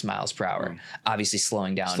 200 plus miles per hour, obviously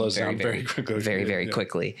slowing down very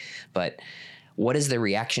quickly. But what is the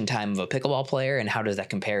reaction time of a pickleball player, and how does that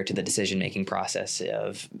compare to the decision-making process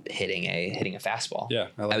of hitting a fastball? Yeah,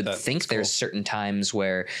 I would think there's certain times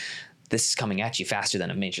where this is coming at you faster than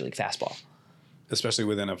a major league fastball, especially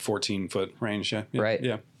within a 14-foot range. Yeah. Right.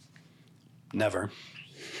 Yeah. Never.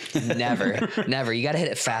 Never. You got to hit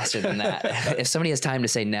it faster than that. If somebody has time to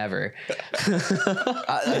say never.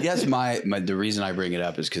 I guess the reason I bring it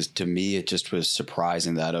up is because to me it just was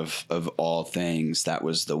surprising that of all things, that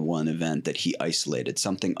was the one event that he isolated.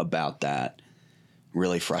 Something about that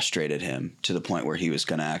really frustrated him to the point where he was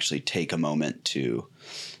going to actually take a moment to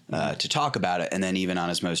talk about it. And then even on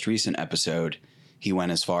his most recent episode, he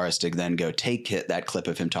went as far as to then go take that clip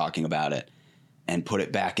of him talking about it and put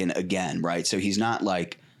it back in again, right? So he's not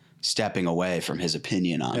like stepping away from his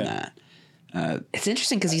opinion on that. It's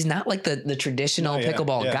interesting because he's not like the traditional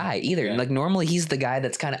pickleball guy either. Yeah. Like normally he's the guy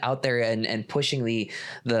that's kind of out there and pushing the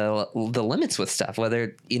limits with stuff,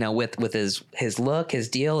 whether, with his look, his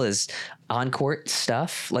deal, his on court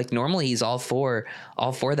stuff. Like normally he's all for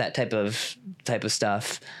that type of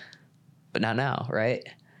stuff, but not now, right?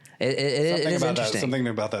 It is interesting. Something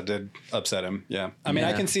about that did upset him. Yeah. I mean,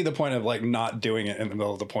 I can see the point of like not doing it in the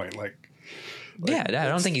middle of the point. Like I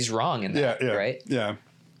don't think he's wrong in that. Right. Yeah.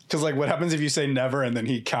 Because like, what happens if you say never and then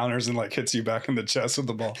he counters and like hits you back in the chest with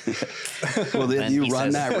the ball? Well, then you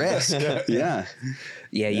run that risk. Yeah.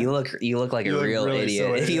 You look like a real really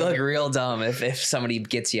idiot. Silly, you look real dumb if somebody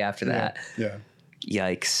gets you after that. Yeah.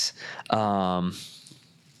 Yikes.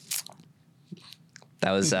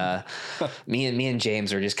 That was me and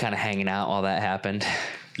James were just kind of hanging out while that happened.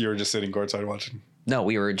 You were just sitting courtside watching? No,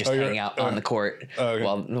 we were just hanging out on the court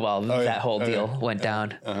while that whole deal went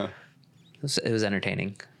down. Uh-huh. It was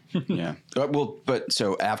entertaining. Yeah. But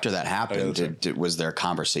so after that happened, was there a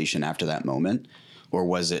conversation after that moment, or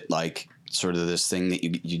was it like sort of this thing that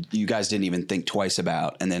you guys didn't even think twice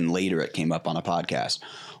about, and then later it came up on a podcast?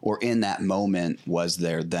 Or in that moment, was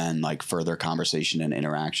there then like further conversation and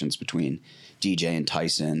interactions between DJ and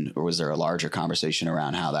Tyson, or was there a larger conversation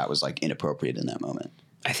around how that was like inappropriate in that moment?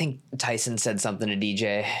 I think Tyson said something to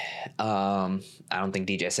DJ. I don't think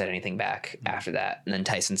DJ said anything back after that. And then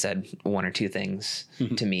Tyson said one or two things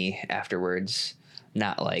to me afterwards.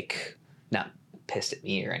 Not pissed at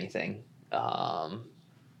me or anything. But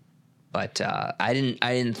I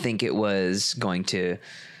didn't think it was going to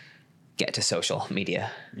get to social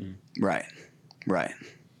media. Right.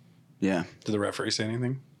 Yeah. Did the referee say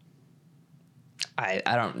anything? I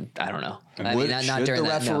don't know. I Should during the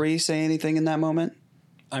referee say anything in that moment?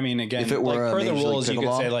 I mean, again, if it were per the rules, you could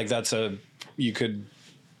pickleball? say like you could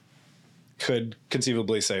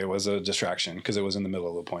conceivably say it was a distraction because it was in the middle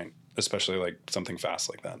of the point, especially like something fast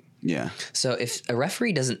like that. Yeah. So if a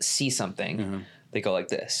referee doesn't see something, they go like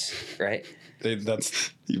this, right?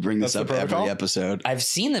 You bring this up every episode. I've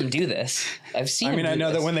seen them do this. I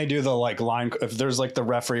know that when they do the like line, if there's like the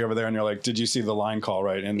referee over there and you're like, did you see the line call,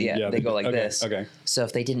 right? And they go like this. Okay. So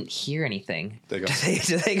if they didn't hear anything, They go.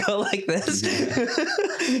 do they go like this?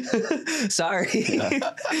 Sorry.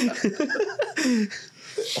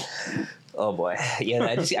 Oh boy. Yeah,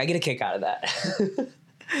 I get a kick out of that.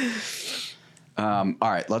 All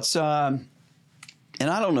right, let's and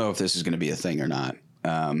I don't know if this is going to be a thing or not.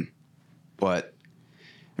 But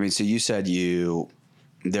I mean, so you said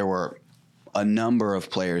there were a number of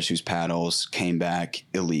players whose paddles came back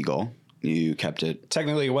illegal. You kept it.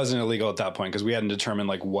 Technically, it wasn't illegal at that point because we hadn't determined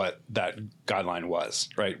like what that guideline was,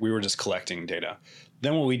 right? We were just collecting data.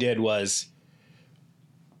 Then what we did was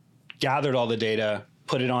gathered all the data,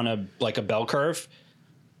 put it on a bell curve,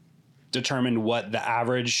 determined what the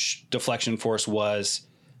average deflection force was,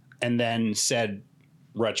 and then said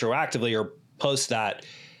retroactively or post that,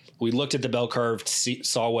 we looked at the bell curve,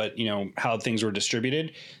 saw what, how things were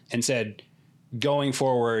distributed, and said, going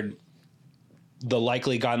forward, the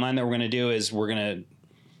likely guideline that we're going to do is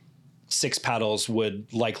 6 paddles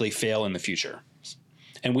would likely fail in the future.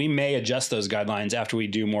 And we may adjust those guidelines after we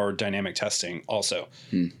do more dynamic testing also.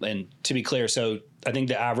 And to be clear, so I think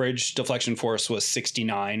the average deflection force was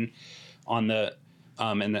 69 on the,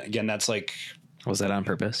 and again, that's like, Was that on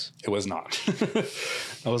purpose? It was not.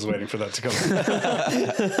 I was waiting for that to come.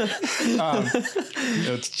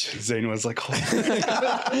 Zane was like, "Holy!"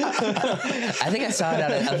 I think I saw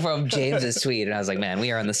it from James's tweet, and I was like, "Man, we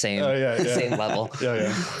are on the same same level."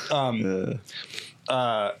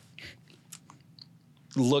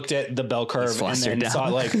 Looked at the bell curve and then saw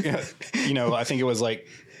like, I think it was like,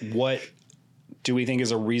 what do we think is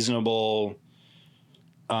a reasonable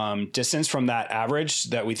distance from that average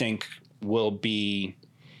that we think will be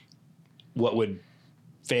what would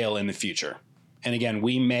fail in the future. And again,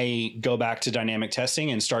 we may go back to dynamic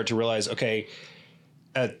testing and start to realize, okay,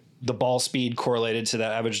 the ball speed correlated to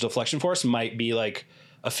that average deflection force might be like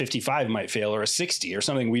a 55 might fail or a 60 or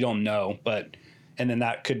something. We don't know, and then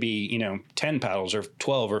that could be, 10 paddles or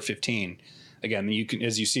 12 or 15. Again, you can,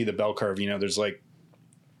 as you see the bell curve, there's like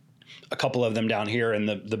a couple of them down here and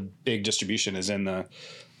the big distribution is in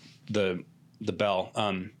the bell.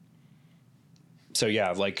 So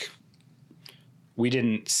yeah, like we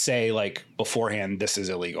didn't say like beforehand, this is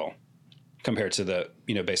illegal compared to the,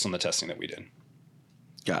 based on the testing that we did.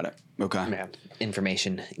 Got it. Okay. Yeah.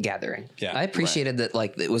 Information gathering. Yeah. I appreciated that.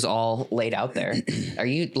 Like it was all laid out there. Are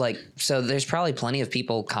you like, so there's probably plenty of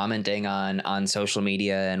people commenting on social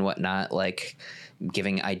media and whatnot, like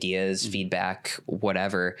giving ideas, feedback,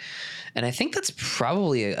 whatever. And I think that's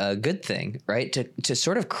probably a good thing, right? To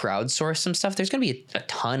sort of crowdsource some stuff. There's going to be a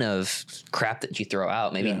ton of crap that you throw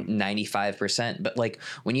out, maybe 95%. But like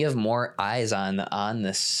when you have more eyes on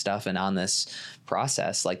this stuff and on this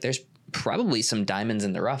process, like there's probably some diamonds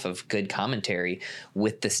in the rough of good commentary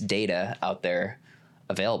with this data out there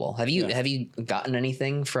available. Have you gotten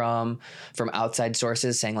anything from outside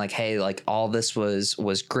sources saying like, hey, like all this was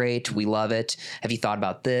great, we love it, have you thought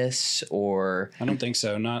about this? Or I don't think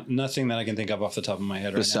so. Nothing that I can think of off the top of my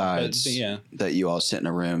head besides right now. That you all sit in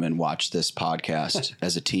a room and watch this podcast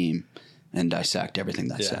as a team and dissect everything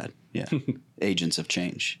that's said. Yeah. Agents of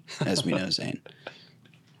change, as we know, Zane.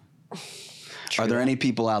 Are there any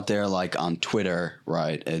people out there like on Twitter,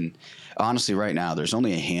 right? And honestly, right now, there's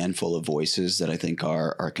only a handful of voices that I think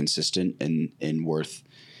are consistent and worth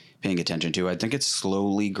paying attention to. I think it's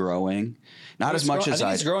slowly growing. Not as much as I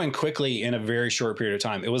think it's growing quickly in a very short period of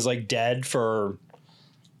time. It was like dead for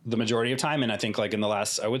the majority of time. And I think like in the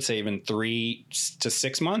last, I would say even 3 to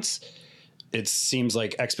 6 months, it seems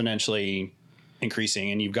like exponentially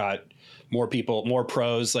increasing. And you've got more people, more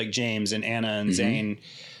pros like James and Anna and Zane,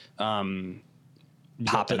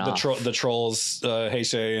 popping off. The trolls,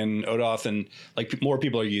 Heisei and Odoth, and like more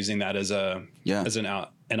people are using that as an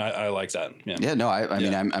out. And I like that. Yeah. No, I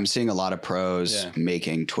mean, I'm seeing a lot of pros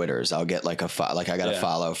making Twitters. I'll get like I got a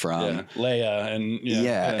follow from Leia and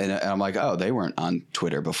and I'm like, oh, they weren't on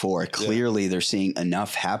Twitter before. Clearly, they're seeing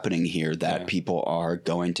enough happening here that people are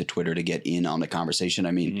going to Twitter to get in on the conversation.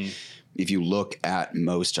 I mean, if you look at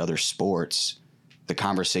most other sports, the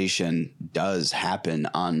conversation does happen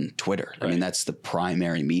on Twitter. Right. I mean, that's the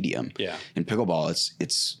primary medium. Yeah. In pickleball,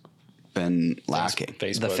 it's been lacking.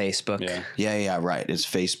 The Facebook. Yeah, right. It's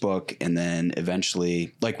Facebook. And then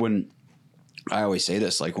eventually, like when I always say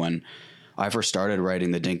this, like when I first started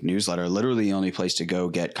writing the Dink newsletter, literally the only place to go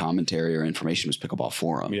get commentary or information was Pickleball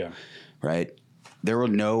Forum. Yeah. Right. There were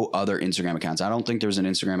no other Instagram accounts. I don't think there was an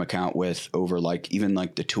Instagram account with over like even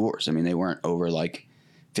like the tours. I mean, they weren't over like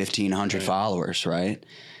 1,500 followers, right?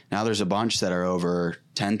 Now there's a bunch that are over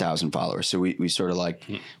 10,000 followers. So we sort of like,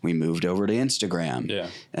 we moved over to Instagram. Yeah.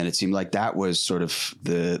 And it seemed like that was sort of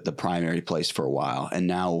the primary place for a while. And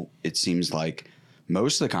now it seems like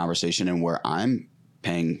most of the conversation and where I'm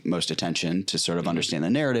paying most attention to sort of understand the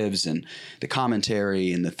narratives and the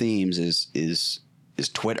commentary and the themes is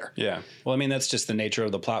Twitter. Yeah. Well, I mean, that's just the nature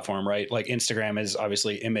of the platform, right? Like Instagram is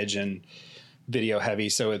obviously image and video heavy.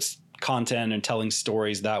 So it's content and telling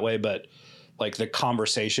stories that way. But like the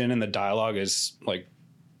conversation and the dialogue is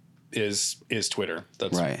Twitter.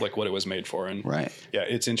 That's like what it was made for. And yeah,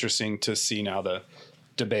 it's interesting to see now the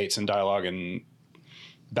debates and dialogue and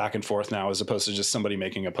back and forth now, as opposed to just somebody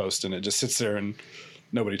making a post and it just sits there and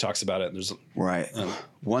nobody talks about it. There's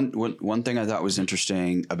one thing I thought was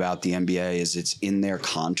interesting about the NBA is it's in their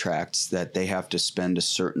contracts that they have to spend a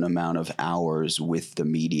certain amount of hours with the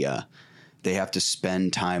media. They have to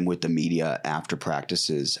spend time with the media after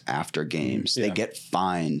practices, after games. They get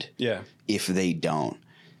fined if they don't.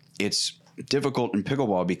 It's difficult in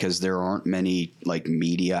pickleball because there aren't many like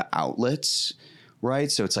media outlets,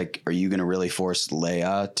 right? So it's like, are you going to really force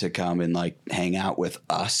Leia to come and like hang out with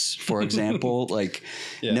us, for example? Like,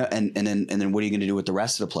 no, and then what are you going to do with the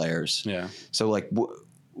rest of the players? Yeah. So like,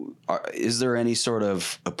 is there any sort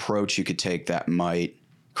of approach you could take that might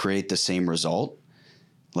create the same result?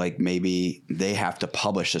 Like maybe they have to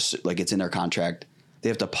publish, like it's in their contract, they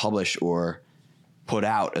have to publish or put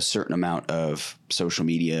out a certain amount of social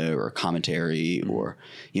media or commentary or,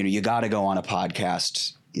 you know, you got to go on a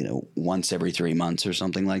podcast, you know, once every 3 months or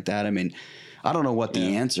something like that. I mean, I don't know what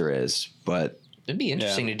the answer is, but it'd be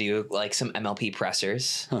interesting to do like some MLP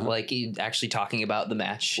pressers, like actually talking about the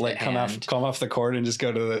match. Like come off the court and just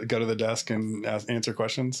go to the desk and answer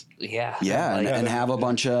questions. Yeah, and have a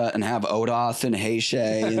bunch of have Odoth and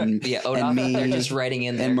Heisei and Odoth and me, they're just writing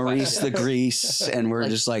in and Maurice the Grease, and we're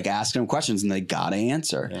just like asking them questions and they gotta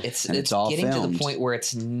answer. Yeah. It's all getting filmed to the point where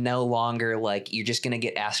it's no longer like you're just gonna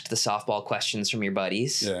get asked the softball questions from your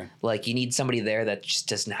buddies. Yeah, like you need somebody there that just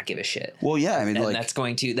does not give a shit. Well, yeah, I mean, and like, that's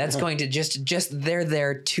going to just they're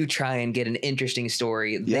there to try and get an interesting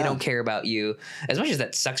story. They don't care about you. As much as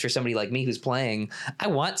that sucks for somebody like me who's playing, I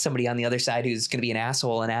want somebody on the other side who's going to be an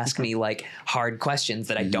asshole and ask me like hard questions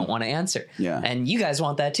that I don't want to answer. Yeah. And you guys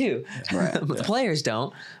want that too. Right. But the players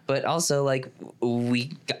don't. But also like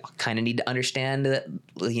we kind of need to understand that,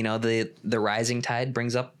 you know, the rising tide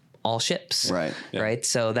brings up all ships. Right. Yeah. Right.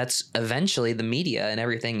 So that's eventually the media and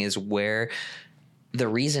everything is where the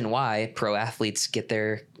reason why pro athletes get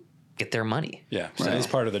their money. Yeah. So it's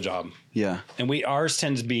part of the job. Yeah. And ours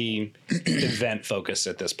tend to be event focused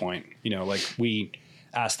at this point. You know, like we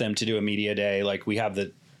ask them to do a media day. Like we have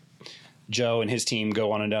Joe and his team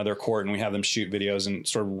go on another court and we have them shoot videos and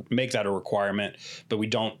sort of make that a requirement, but we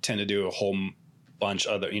don't tend to do a whole bunch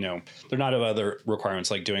other, you know, there are not other requirements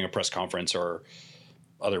like doing a press conference or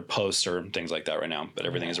other posts or things like that right now, but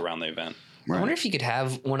everything is around the event. Right. I wonder if you could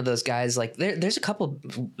have one of those guys like there's a couple.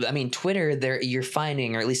 I mean, Twitter. You're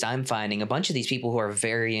finding, or at least I'm finding, a bunch of these people who are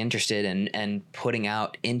very interested in putting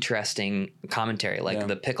out interesting commentary, like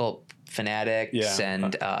the Pickle Fanatics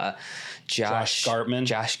and Josh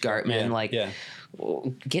Gartman.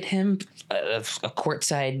 Get him a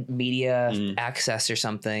courtside media access or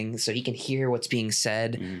something so he can hear what's being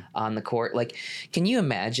said on the court. Like, can you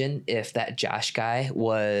imagine if that Josh guy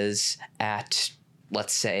was at,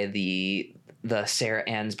 let's say, the Sarah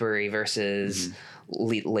Ansbury versus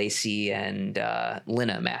Lacey and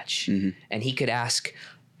Lina match, and he could ask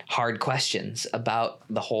hard questions about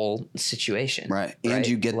the whole situation. Right. And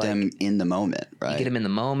you get them in the moment, right? You get them in the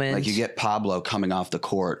moment. Like you get Pablo coming off the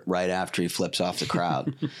court right after he flips off the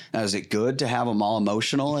crowd. Now, is it good to have them all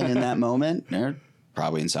emotional and in that moment?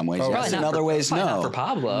 Probably in some ways, yes. In other ways, no. Not for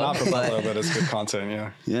Pablo. Not for Pablo, but it's good content,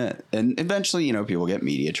 yeah. Yeah. And eventually, you know, people get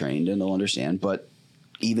media trained and they'll understand. But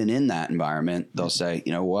even in that environment, they'll say,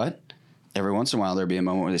 you know what? Every once in a while, there'll be a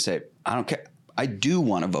moment where they say, I don't care. I do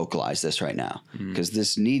want to vocalize this right now because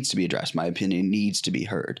this needs to be addressed. My opinion needs to be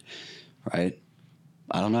heard, right?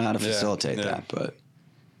 I don't know how to facilitate that, but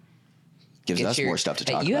gives us more stuff to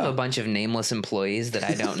talk about. You have a bunch of nameless employees that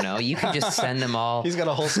I don't know. You could just send them all. He's got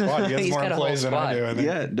a whole squad. He has more employees than I do. I think.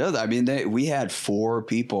 Yeah, no, I mean, we had 4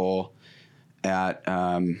 people at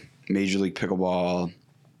Major League Pickleball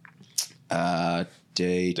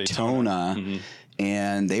Daytona.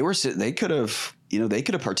 And they could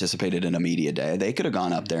have participated in a media day. They could have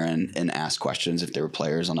gone up there and asked questions if there were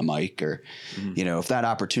players on a mic or, if that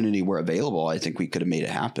opportunity were available, I think we could have made it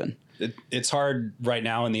happen. It's hard right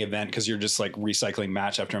now in the event because you're just like recycling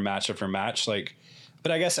match after match after match. Like,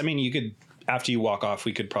 but I guess, I mean, you could, after you walk off,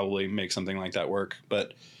 we could probably make something like that work.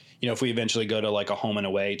 But, if we eventually go to like a home and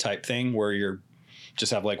away type thing where you're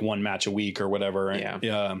just have like one match a week or whatever.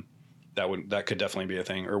 That could definitely be a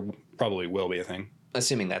thing, or probably will be a thing.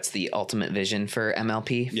 Assuming that's the ultimate vision for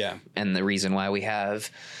MLP. Yeah. And the reason why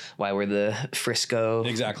we're the Frisco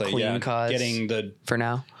clean cause. Getting the for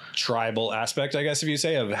now tribal aspect, I guess, if you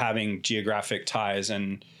say, of having geographic ties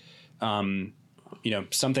and,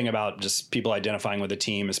 something about just people identifying with a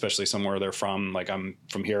team, especially somewhere they're from. Like, I'm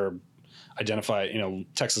from here,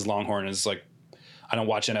 Texas Longhorn is like, I don't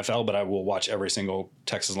watch NFL, but I will watch every single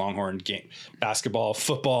Texas Longhorn game, basketball,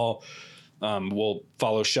 football. We'll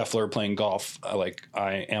follow Scheffler playing golf.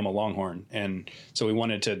 I am a Longhorn. And so we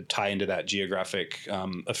wanted to tie into that geographic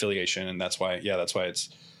affiliation. And that's why it's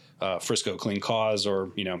Frisco Clean Cause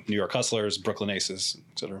or, New York Hustlers, Brooklyn Aces,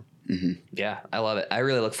 et cetera. Mm-hmm. Yeah, I love it. I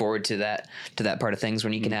really look forward to that part of things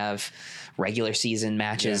when you can have regular season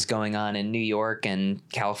matches going on in New York and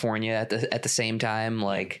California at the same time.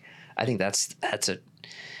 Like, I think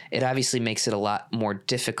it obviously makes it a lot more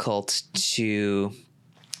difficult to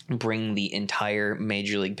bring the entire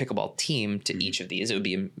Major League Pickleball team to each of these. It would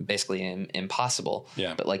be basically impossible.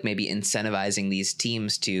 Yeah. But like maybe incentivizing these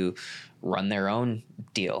teams to run their own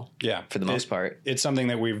deal. Yeah. For the most part. It's something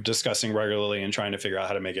that we're discussing regularly and trying to figure out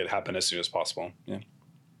how to make it happen as soon as possible. Yeah.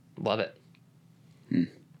 Love it.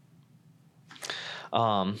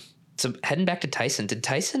 So heading back to Tyson, did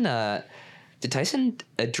Tyson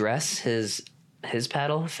address his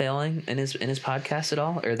paddle failing in his podcast at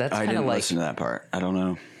all? Or that's kind of like, I didn't listen to that part. I don't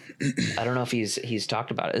know. I don't know if he's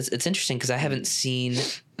talked about it. It's interesting because I haven't seen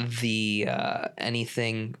the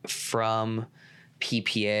anything from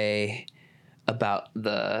PPA about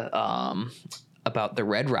the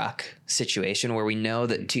Red Rock situation where we know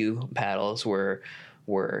that 2 paddles were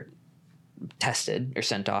tested or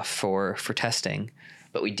sent off for testing,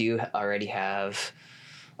 but we do already have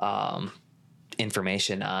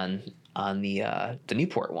information on the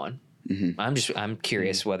Newport one. Mm-hmm. I'm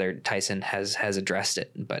curious whether Tyson has addressed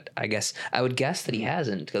it, but I would guess that he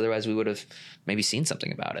hasn't. Otherwise, we would have maybe seen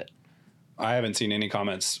something about it. I haven't seen any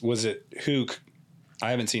comments. Was it who? I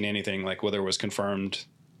haven't seen anything like whether it was confirmed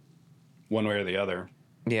one way or the other.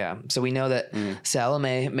 Yeah. So we know that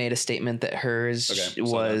Salome made a statement that hers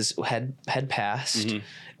had passed,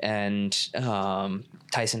 and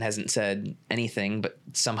Tyson hasn't said anything, but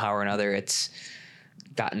somehow or another it's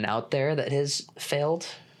gotten out there that his failed.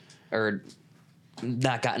 Or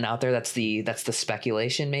not gotten out there. That's the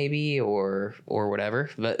speculation, maybe, or whatever.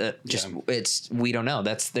 But we don't know.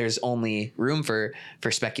 There's only room for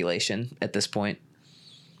speculation at this point.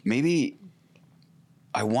 Maybe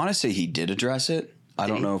I want to say he did address it. I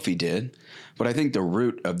don't know if he did, but I think the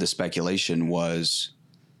root of the speculation was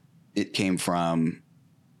it came from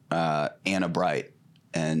Anna Bright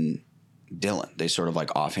and Dylan. They sort of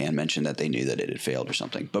like offhand mentioned that they knew that it had failed or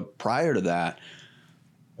something. But prior to that,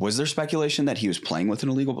 was there speculation that he was playing with an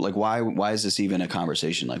illegal? Like, why is this even a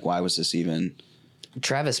conversation? Like, why was this even?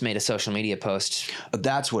 Travis made a social media post.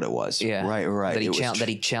 That's what it was. Yeah, right. That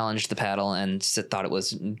he challenged the paddle and thought it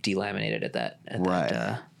was delaminated at that.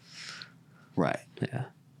 Right. Yeah.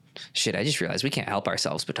 Shit, I just realized we can't help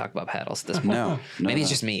ourselves but talk about paddles at this point. No. Maybe it's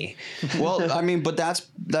just me. Well, I mean, but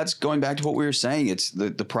that's going back to what we were saying. It's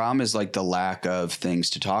the problem is like the lack of things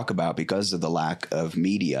to talk about because of the lack of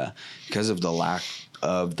media, because of the lack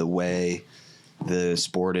of the way the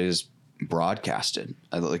sport is broadcasted.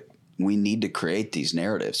 We need to create these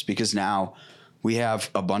narratives because now we have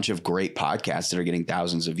a bunch of great podcasts that are getting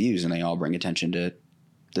thousands of views and they all bring attention to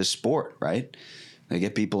this sport, right? They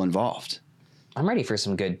get people involved. I'm ready for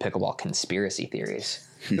some good pickleball conspiracy theories.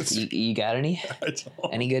 You got any?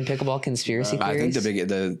 Any good pickleball conspiracy theories? I think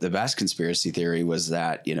the best conspiracy theory was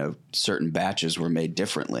that, certain batches were made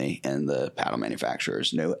differently and the paddle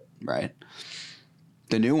manufacturers knew it, right?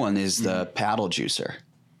 The new one is the paddle juicer,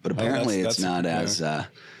 but apparently it's not as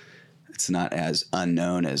it's not as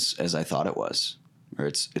unknown as I thought it was. Or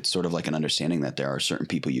it's sort of like an understanding that there are certain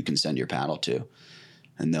people you can send your paddle to,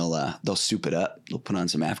 and they'll soup it up. They'll put on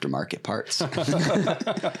some aftermarket parts,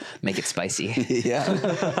 Make it spicy.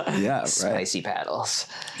 yeah, Spicy paddles.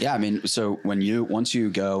 Yeah, I mean, so once you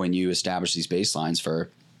go and you establish these baselines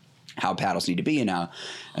for how paddles need to be and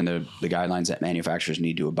the guidelines that manufacturers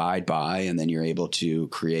need to abide by, and then you're able to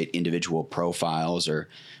create individual profiles or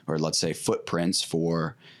let's say footprints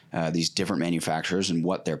for these different manufacturers and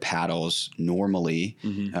what their paddles normally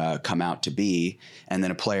come out to be. And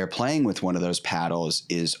then a player playing with one of those paddles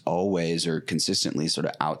is always or consistently sort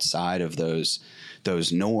of outside of those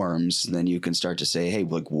norms. Then you can start to say, hey,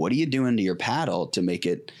 look, what are you doing to your paddle to make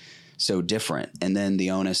it so different? And then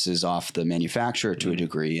the onus is off the manufacturer to a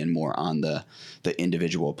degree and more on the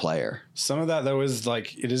individual player. Some of that, though, is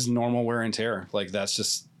like it is normal wear and tear. Like that's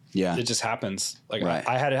just, it just happens. Like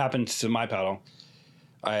I had it happen to my paddle.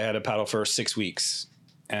 I had a paddle for 6 weeks,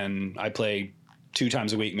 and I play 2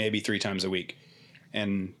 times a week, maybe 3 times a week.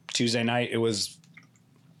 And Tuesday night, it was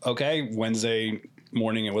okay. Wednesday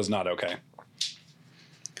morning, it was not okay.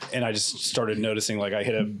 And I just started noticing, like, I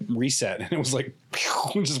hit a reset, and it was like,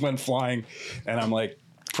 just went flying. And I'm like,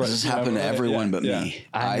 this has happened to everyone but me.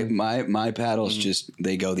 My paddles just,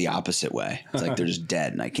 they go the opposite way. It's like they're just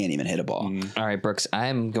dead, and I can't even hit a ball. All right, Brooks,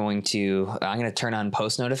 I'm going to turn on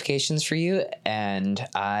post notifications for you, and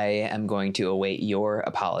I am going to await your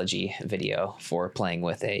apology video for playing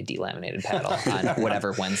with a delaminated paddle on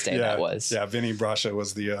whatever Wednesday that was. Yeah, Vinny Brasha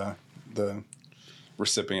was the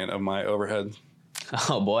recipient of my overhead.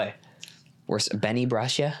 Oh boy. Benny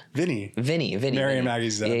Brasha? Vinny. Mary and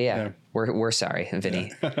Maggie's dad. Yeah. We're sorry,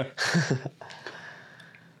 Vinny. Yeah.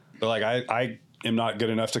 But like I am not good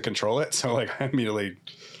enough to control it, so like I immediately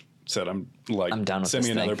said I'm done with send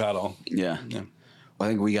me another paddle. Yeah. Well, I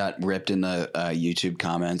think we got ripped in the YouTube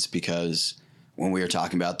comments because when we were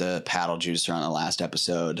talking about the paddle juicer on the last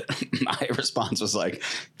episode, my response was like,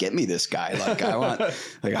 "Get me this guy! Like,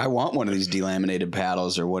 I want one of these delaminated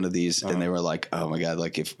paddles or one of these." And they were like, "Oh my god!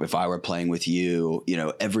 Like, if I were playing with you,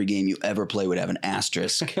 every game you ever play would have an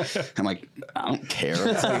asterisk." I'm like, I don't care.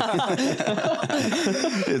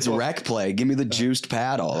 It's rec play. Give me the juiced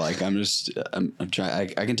paddle. Like, I'm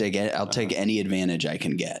trying. I can take it. I'll take any advantage I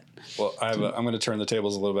can get. Well, I'm going to turn the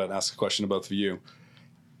tables a little bit and ask a question to both of you.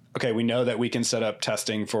 Okay, we know that we can set up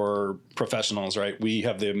testing for professionals, right? We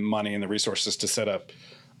have the money and the resources to set up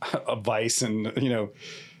a vice and,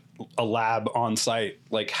 a lab on site.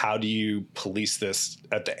 Like, how do you police this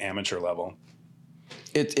at the amateur level?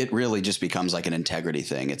 It really just becomes like an integrity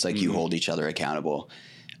thing. It's like you hold each other accountable,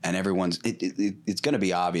 and it's going to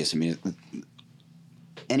be obvious. I mean,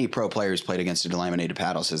 any pro player who's played against a delaminated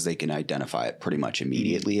paddle says they can identify it pretty much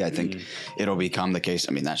immediately. I think it'll become the case.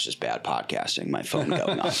 I mean, that's just bad podcasting. My phone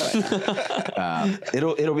going off right now.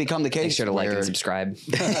 It'll become the case. Make sure to like and subscribe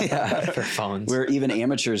for phones. Where even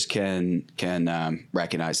amateurs can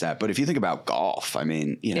recognize that. But if you think about golf, I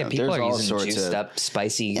mean, people there's are all using sorts juiced of up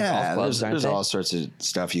spicy golf clubs. There's all sorts of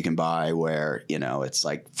stuff you can buy where it's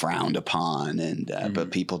like frowned upon, and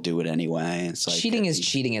but people do it anyway. It's like cheating is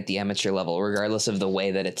cheating at the amateur level, regardless of the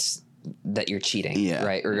way that you're cheating,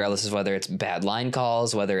 right? Regardless of whether it's bad line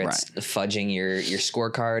calls, whether it's fudging your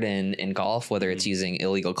scorecard in golf, whether it's using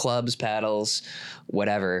illegal clubs, paddles,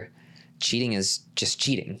 whatever. Cheating is just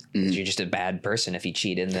cheating. You're just a bad person if you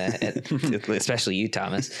cheat especially you,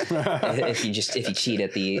 Thomas. if you cheat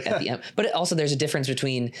at the end. But also there's a difference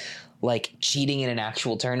between like cheating in an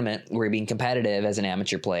actual tournament where you're being competitive as an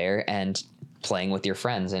amateur player and playing with your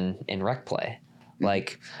friends in rec play.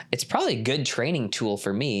 Like, it's probably a good training tool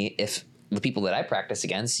for me if the people that I practice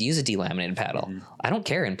against use a delaminated paddle. I don't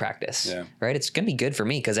care in practice, right? It's going to be good for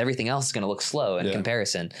me because everything else is going to look slow in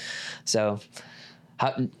comparison. So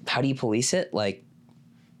how do you police it? Like,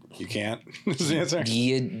 you can't is the answer.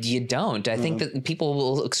 You don't. I think that people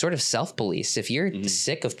will sort of self-police. If you're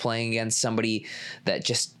sick of playing against somebody that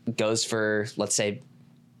just goes for, let's say,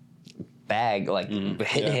 bag, like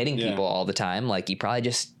hitting people all the time, like you probably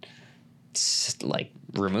just like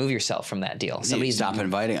remove yourself from that deal. Somebody stop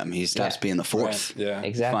inviting him. He stops being the fourth. Right. Yeah,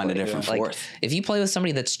 exactly. Find a different fourth. Like, if you play with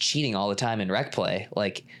somebody that's cheating all the time in rec play,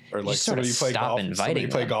 like, or like somebody you play golf, inviting somebody you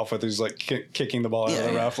play golf with who's like kicking the ball out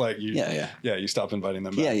of the rough, like you, you stop inviting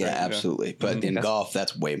them. Back, absolutely. But in golf,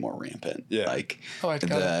 that's way more rampant. Yeah, like I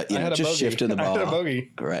had just shifting the ball. I had a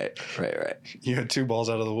bogey. Right. You had 2 balls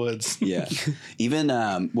out of the woods. Yeah, even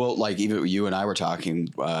even you and I were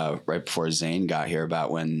talking right before Zane got here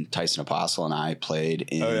about when Tyson Apostle and I played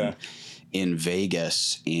in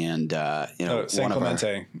Vegas, and San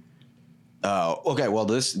Clemente. Oh, okay. Well,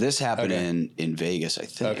 this happened in Vegas, I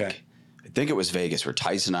think. Okay. I think it was Vegas where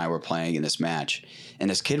Tyson and I were playing in this match, and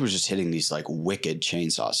this kid was just hitting these like wicked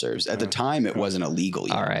chainsaw serves. At the time, it wasn't illegal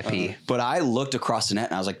yet. R.I.P. But I looked across the net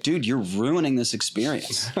and I was like, dude, you're ruining this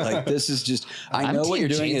experience. Like, this is just, I know what you're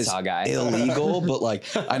doing is illegal, but like,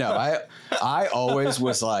 I know, I always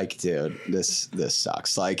was like, dude, this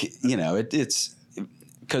sucks. Like, you know, it's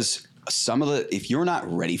because if you're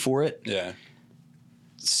not ready for it,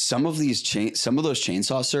 some of those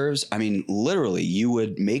chainsaw serves, I mean, literally, you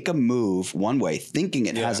would make a move one way thinking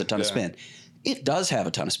it has a ton of spin. It does have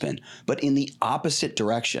a ton of spin, but in the opposite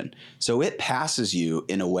direction. So it passes you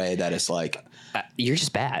in a way that is like... you're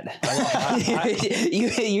just bad.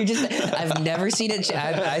 You're just... I've never seen it.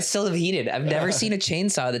 I still have heated. I've never seen a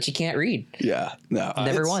chainsaw that you can't read. Yeah. No.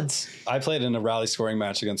 Never once. I played in a rally scoring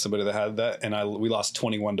match against somebody that had that, and we lost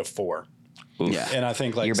 21-4. Oof. Yeah. And I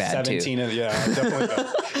think like You're bad 17 too.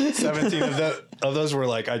 Definitely 17 of those were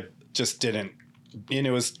like, I just didn't, and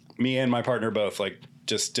it was me and my partner both like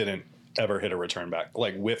just didn't ever hit a return back,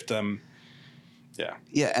 like whiffed them. Yeah.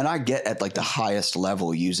 Yeah. And I get at like the highest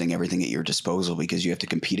level using everything at your disposal because you have to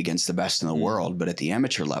compete against the best in the world. But at the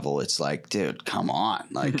amateur level, it's like, dude, come on.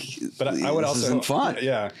 Like, but I would also, isn't fun.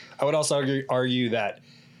 Yeah. I would also argue that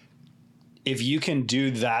if you can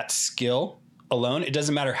do that skill alone, it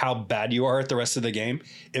doesn't matter how bad you are at the rest of the game.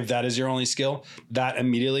 If that is your only skill, that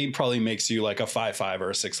immediately probably makes you like a 5-5 or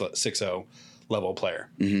a 6-0 level player.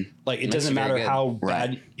 Mm-hmm. Like it doesn't matter how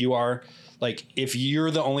bad you are. Like if you're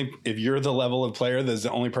the level of player that's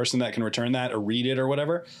the only person that can return that or read it or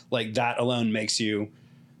whatever, like that alone makes you,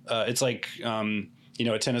 it's like,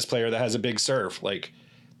 a tennis player that has a big serve. Like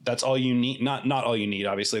that's all you need. Not all you need.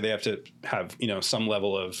 Obviously they have to have, some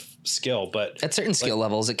level of skill, but at certain skill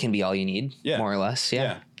levels, it can be all you need, more or less.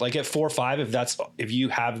 Yeah. Like at 4-5, if you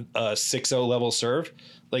have a 6-0 level serve,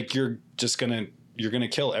 like you're going to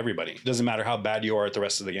kill everybody. It doesn't matter how bad you are at the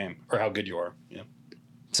rest of the game or how good you are. Yeah.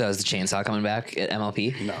 So is the chainsaw coming back at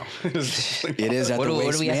MLP? No. It is at the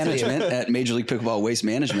waste management, at Major League Pickleball Waste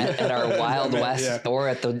Management. At our Wild West, or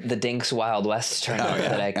at the Dinks Wild West tournament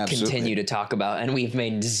that I continue to talk about, and we've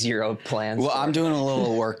made zero plans. Well, I'm doing a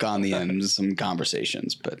little work on the end, some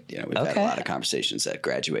conversations, but we've had a lot of conversations that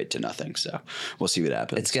graduate to nothing, so we'll see what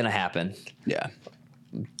happens. It's going to happen. Yeah.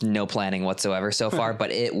 No planning whatsoever so far,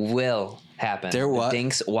 but it will happen. The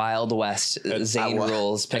Dinks Wild West Zane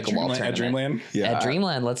Rules pickleball tournament. At Dreamland? Yeah. At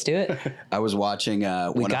Dreamland, let's do it. I was watching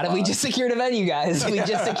we just secured a venue, guys. We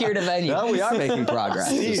just secured a venue. No, we are making progress.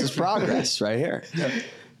 This is progress right here.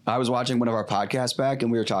 I was watching one of our podcasts back,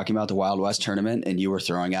 and we were talking about the Wild West tournament, and you were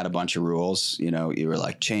throwing out a bunch of rules. You were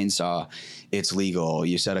like, chainsaw, it's legal.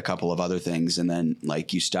 You said a couple of other things, and then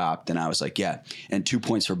like you stopped, and I was like, yeah, and 2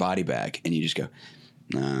 points for body bag, and you just go,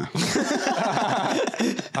 nah.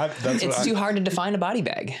 It's too hard to define a body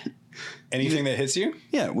bag. Anything that hits you?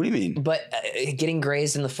 Yeah, what do you mean? But getting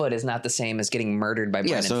grazed in the foot is not the same as getting murdered by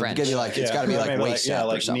Brendan French. It's got to be like waist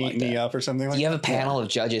up or something like that. Knee up or something like that. You have a panel of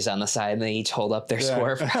judges on the side, and they each hold up their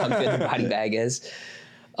score for how good the body bag is.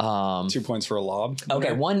 2 points for a lob.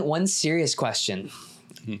 Okay, one serious question.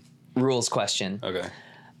 Rules question. Okay.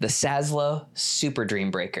 The Saslo Super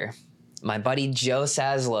Dream Breaker. My buddy Joe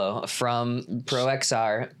Saslo from Pro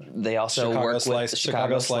XR, they also work with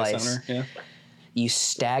Chicago Slice. Owner. Yeah. You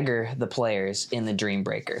stagger the players in the Dream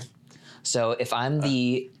Breaker. So if I'm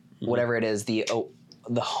the whatever it is, the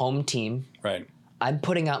home team, right? I'm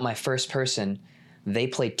putting out my first person. They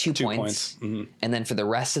play 2 points. Mm-hmm. And then for the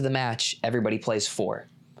rest of the match, everybody plays 4.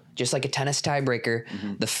 Just like a tennis tiebreaker,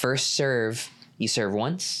 the first serve, you serve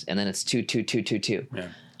once, and then it's 2-2-2-2-2. Yeah.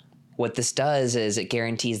 What this does is it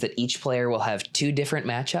guarantees that each player will have 2 different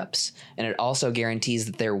matchups, and it also guarantees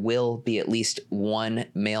that there will be at least one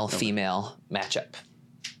male-female matchup.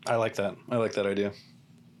 I like that. I like that idea.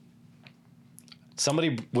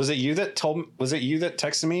 Somebody, was it you that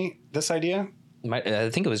texted me this idea? I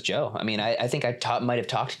think it was Joe. I mean, I think I might have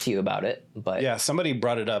talked to you about it, but yeah, somebody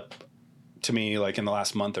brought it up to me like in the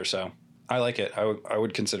last month or so. I like it. I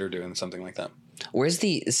would consider doing something like that. Where's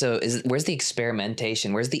the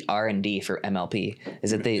experimentation? Where's the R&D for MLP?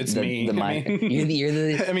 Is it it's me. You're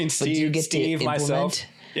the I mean, Steve, myself.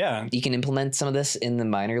 Yeah, you can implement some of this in the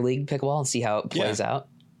minor league pickleball and see how it plays out.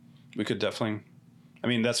 We could definitely. I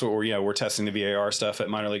mean, that's what we're testing the VAR stuff at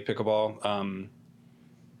minor league pickleball.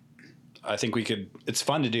 I think we could. It's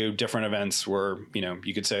fun to do different events where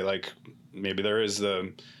you could say like maybe there is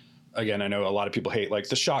the. Again, I know a lot of people hate like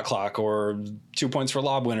the shot clock or 2 points for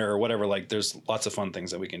lob winner or whatever. Like there's lots of fun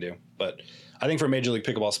things that we can do. But I think for Major League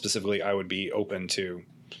Pickleball specifically, I would be open to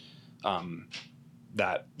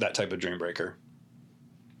that type of dream breaker.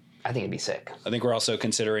 I think it'd be sick. I think we're also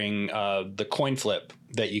considering the coin flip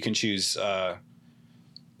that you can choose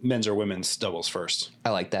men's or women's doubles first. I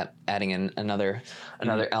like that. Adding in another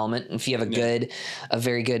element. If you have a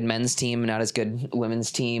very good men's team, not as good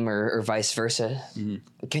women's team, or vice versa,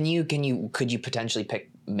 could you potentially pick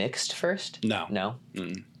mixed first? No.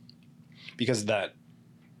 Because that,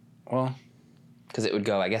 well, because it would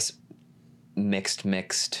go, I guess, mixed,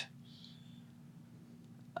 men's,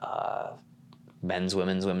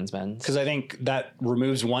 women's, men's. Because I think that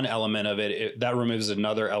removes one element of it. That removes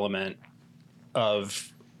another element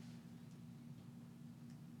of,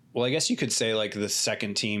 well, I guess you could say like the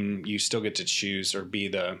second team, you still get to choose or be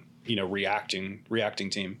the, reacting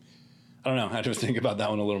team. I don't know. I had to think about that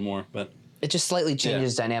one a little more, but it just slightly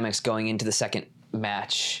changes dynamics going into the second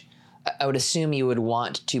match. I would assume you would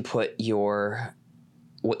want to put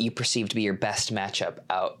what you perceive to be your best matchup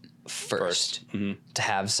out first. To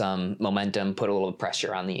have some momentum, put a little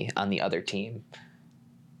pressure on the other team.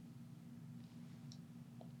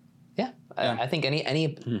 I think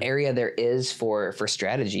any area there is for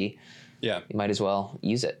strategy, you might as well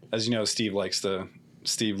use it. As you know, Steve loves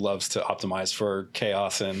to optimize for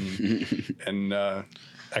chaos and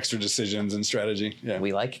extra decisions and strategy. Yeah,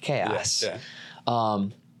 we like chaos.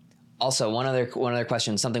 Also, one other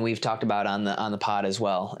question, something we've talked about on the pod as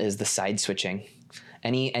well, is the side switching.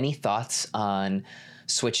 Any thoughts on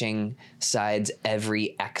switching sides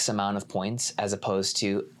every X amount of points as opposed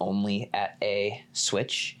to only at a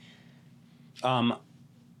switch?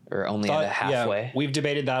 Or only at a halfway? Yeah, we've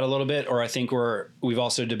debated that a little bit, or I think we've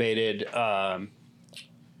also debated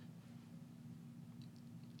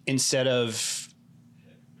instead of,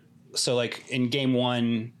 so like in game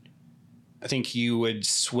one, I think you would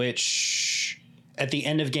switch at the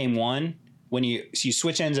end of game one when you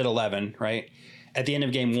switch ends at 11, right? At the end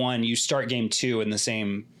of game one, you start game two in the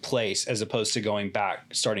same place as opposed to going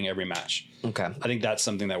back, starting every match. Okay. I think that's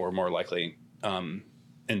something that we're more likely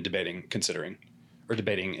in debating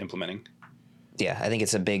implementing. Yeah, I think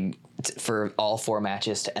it's for all four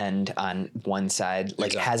matches to end on one side.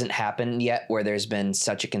 Like, It hasn't happened yet where there's been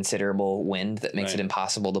such a considerable wind that makes it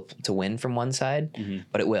impossible to win from one side,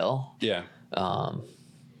 but it will. Yeah.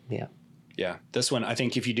 Yeah. This one, I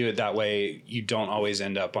think if you do it that way, you don't always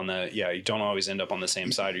end up on the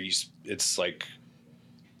same side, it's like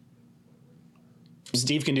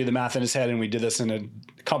Steve can do the math in his head, and we did this in a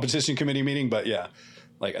competition committee meeting, but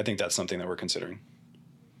I think that's something that we're considering.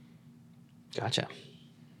 Gotcha.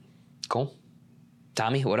 Cool.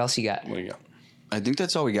 Tommy, what else you got? What do you got? I think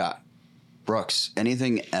that's all we got. Brooks,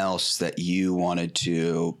 anything else that you wanted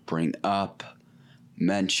to bring up,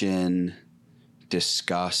 mention,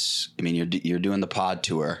 discuss? I mean, you're doing the pod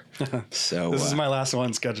tour, so this is my last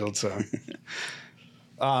one scheduled. So,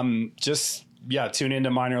 tune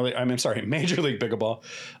into Major League Pickleball.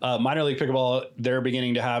 Minor League Pickleball, they're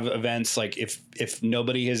beginning to have events. Like if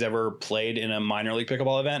nobody has ever played in a minor league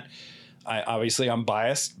pickleball event, I'm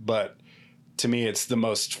biased, but to me, it's the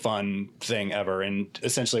most fun thing ever. And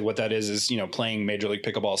essentially what that is playing Major League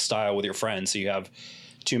Pickleball style with your friends. So you have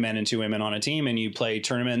 2 men and 2 women on a team, and you play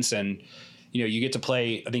tournaments, and you get to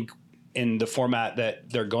play, I think in the format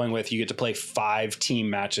that they're going with, you get to play 5 team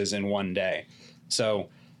matches in one day. So,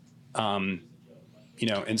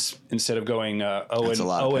 instead of going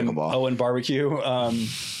Owen barbecue,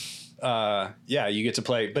 you get to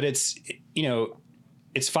play, but it's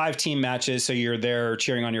 5 team matches. So you're there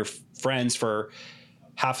cheering on your friends for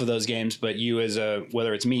half of those games, but you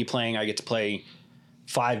whether it's me playing, I get to play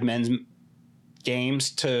 5 men's games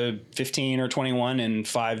to 15 or 21 and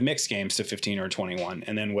 5 mixed games to 15 or 21.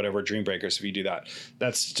 And then whatever Dream Breakers, if you do that,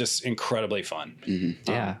 that's just incredibly fun.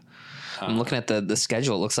 Mm-hmm. Yeah. I'm looking at the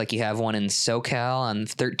schedule. It looks like you have one in SoCal on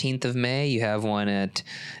 13th of May. You have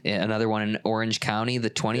another one in Orange County,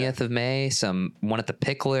 the 20th of May. One at the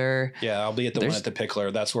Pickler. Yeah, I'll be at the one at the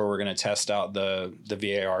Pickler. That's where we're going to test out the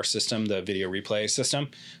VAR system, the video replay system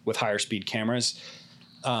with higher speed cameras.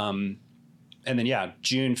 And then,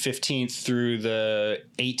 June 15th through the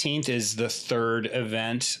 18th is the 3rd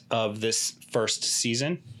event of this first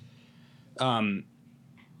season in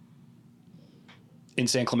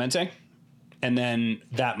San Clemente. And then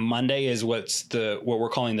that Monday is what we're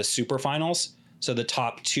calling the super finals. So the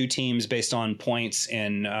top 2 teams based on points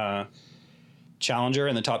in Challenger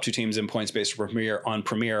and the top 2 teams in points based on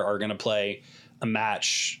Premier are going to play a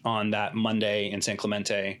match on that Monday in San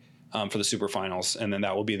Clemente for the super finals. And then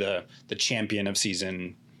that will be the champion of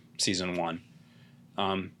season 1.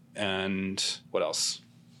 And what else?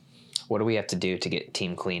 What do we have to do to get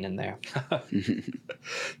Team Clean in there? I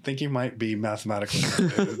think you might be mathematically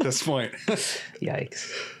at this point.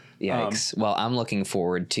 Yikes. Well, I'm looking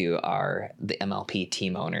forward to the MLP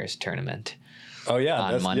Team Owners Tournament. Oh yeah,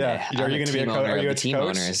 on Monday. Yeah. Are you going to be a team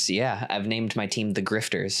coach? owners? Yeah, I've named my team the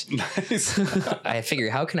Grifters. Nice. I figure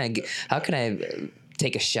how can I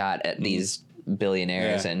take a shot at these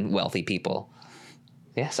billionaires and wealthy people?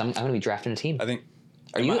 Yes, I'm going to be drafting a team. I think.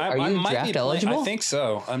 Are you draft eligible? I think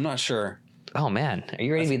so. I'm not sure. Oh man, are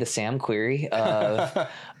you ready to be the Sam Querrey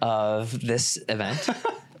of this event?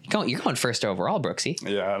 You're going first overall, Brooksy.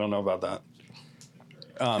 Yeah, I don't know about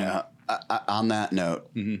that. On that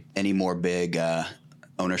note, any more big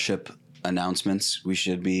ownership announcements we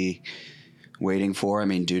should be waiting for? I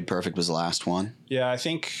mean, Dude Perfect was the last one. Yeah, I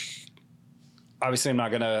think. Obviously, I'm not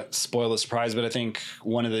going to spoil the surprise, but I think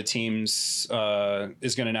one of the teams is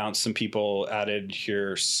going to announce some people added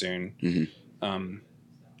here soon.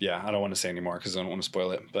 Yeah, I don't want to say anymore because I don't want to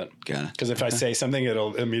spoil it. But because if I say something,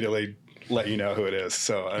 it'll immediately let you know who it is.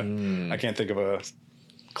 So I can't think of a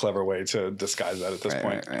clever way to disguise that at this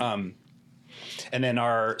point. Right. And then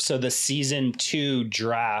the season 2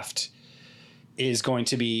 draft is going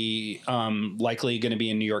to be likely going to be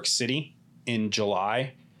in New York City in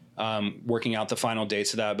July. Working out the final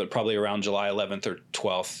dates of that, but probably around July 11th or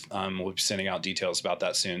 12th. We'll be sending out details about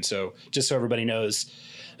that soon. So just so everybody knows,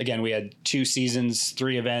 again, we had 2 seasons,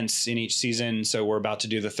 3 events in each season. So we're about to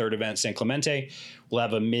do the 3rd event, San Clemente. We'll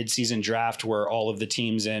have a mid-season draft where all of the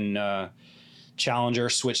teams in Challenger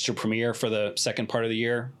switch to Premier for the second part of the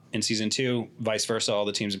year. In season 2, vice versa, all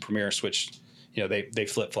the teams in Premier switch. They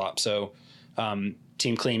flip-flop. So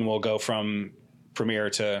Team Clean will go from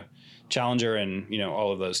Premier to Challenger, and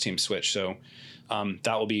all of those teams switch. So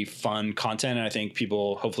that will be fun content, and I think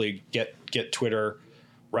people hopefully get Twitter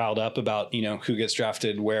riled up about who gets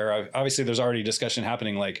drafted where. Obviously, there's already discussion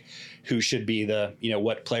happening, like who should be the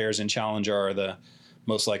what players in Challenger are the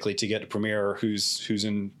most likely to get to Premier, or who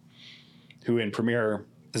in Premier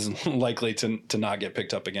is likely to not get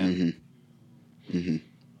picked up again.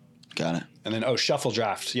 Got it. And then shuffle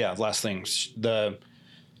draft. Yeah, last thing,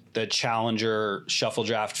 the Challenger shuffle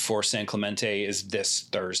draft for San Clemente is this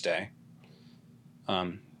Thursday.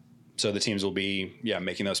 So the teams will be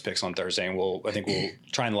making those picks on Thursday, and I think we'll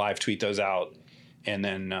try and live tweet those out, and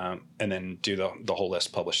then do the whole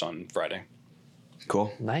list published on Friday.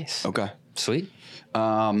 Cool. Nice. Okay. Sweet.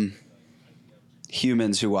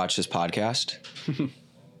 Humans who watch this podcast,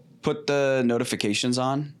 put the notifications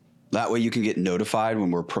on. That way you can get notified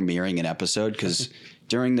when we're premiering an episode, because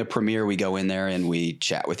during the premiere, we go in there and we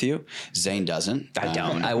chat with you. Zane doesn't. I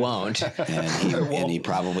don't. I won't. And he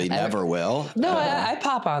probably never will. No, I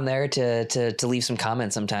pop on there to leave some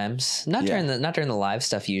comments sometimes. Not during the live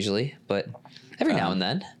stuff usually, but every now and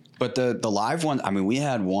then. But the live one, I mean, we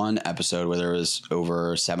had one episode where there was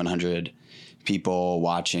over 700 people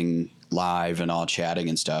watching live and all chatting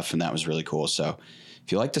and stuff, and that was really cool. So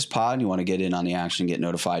if you like this pod and you want to get in on the action, get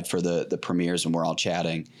notified for the premieres when we're all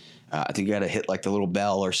chatting, I think you got to hit like the little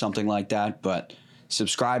bell or something like that. But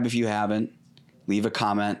subscribe if you haven't. Leave a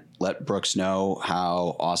comment. Let Brooks know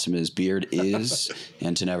how awesome his beard is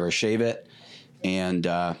and to never shave it. And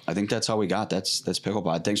I think that's all we got. That's Pickle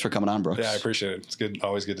Pod. Thanks for coming on, Brooks. Yeah, I appreciate it. It's good.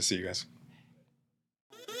 Always good to see you guys.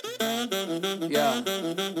 Yeah.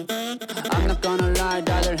 I'm not gonna lie,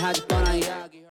 rather had fun.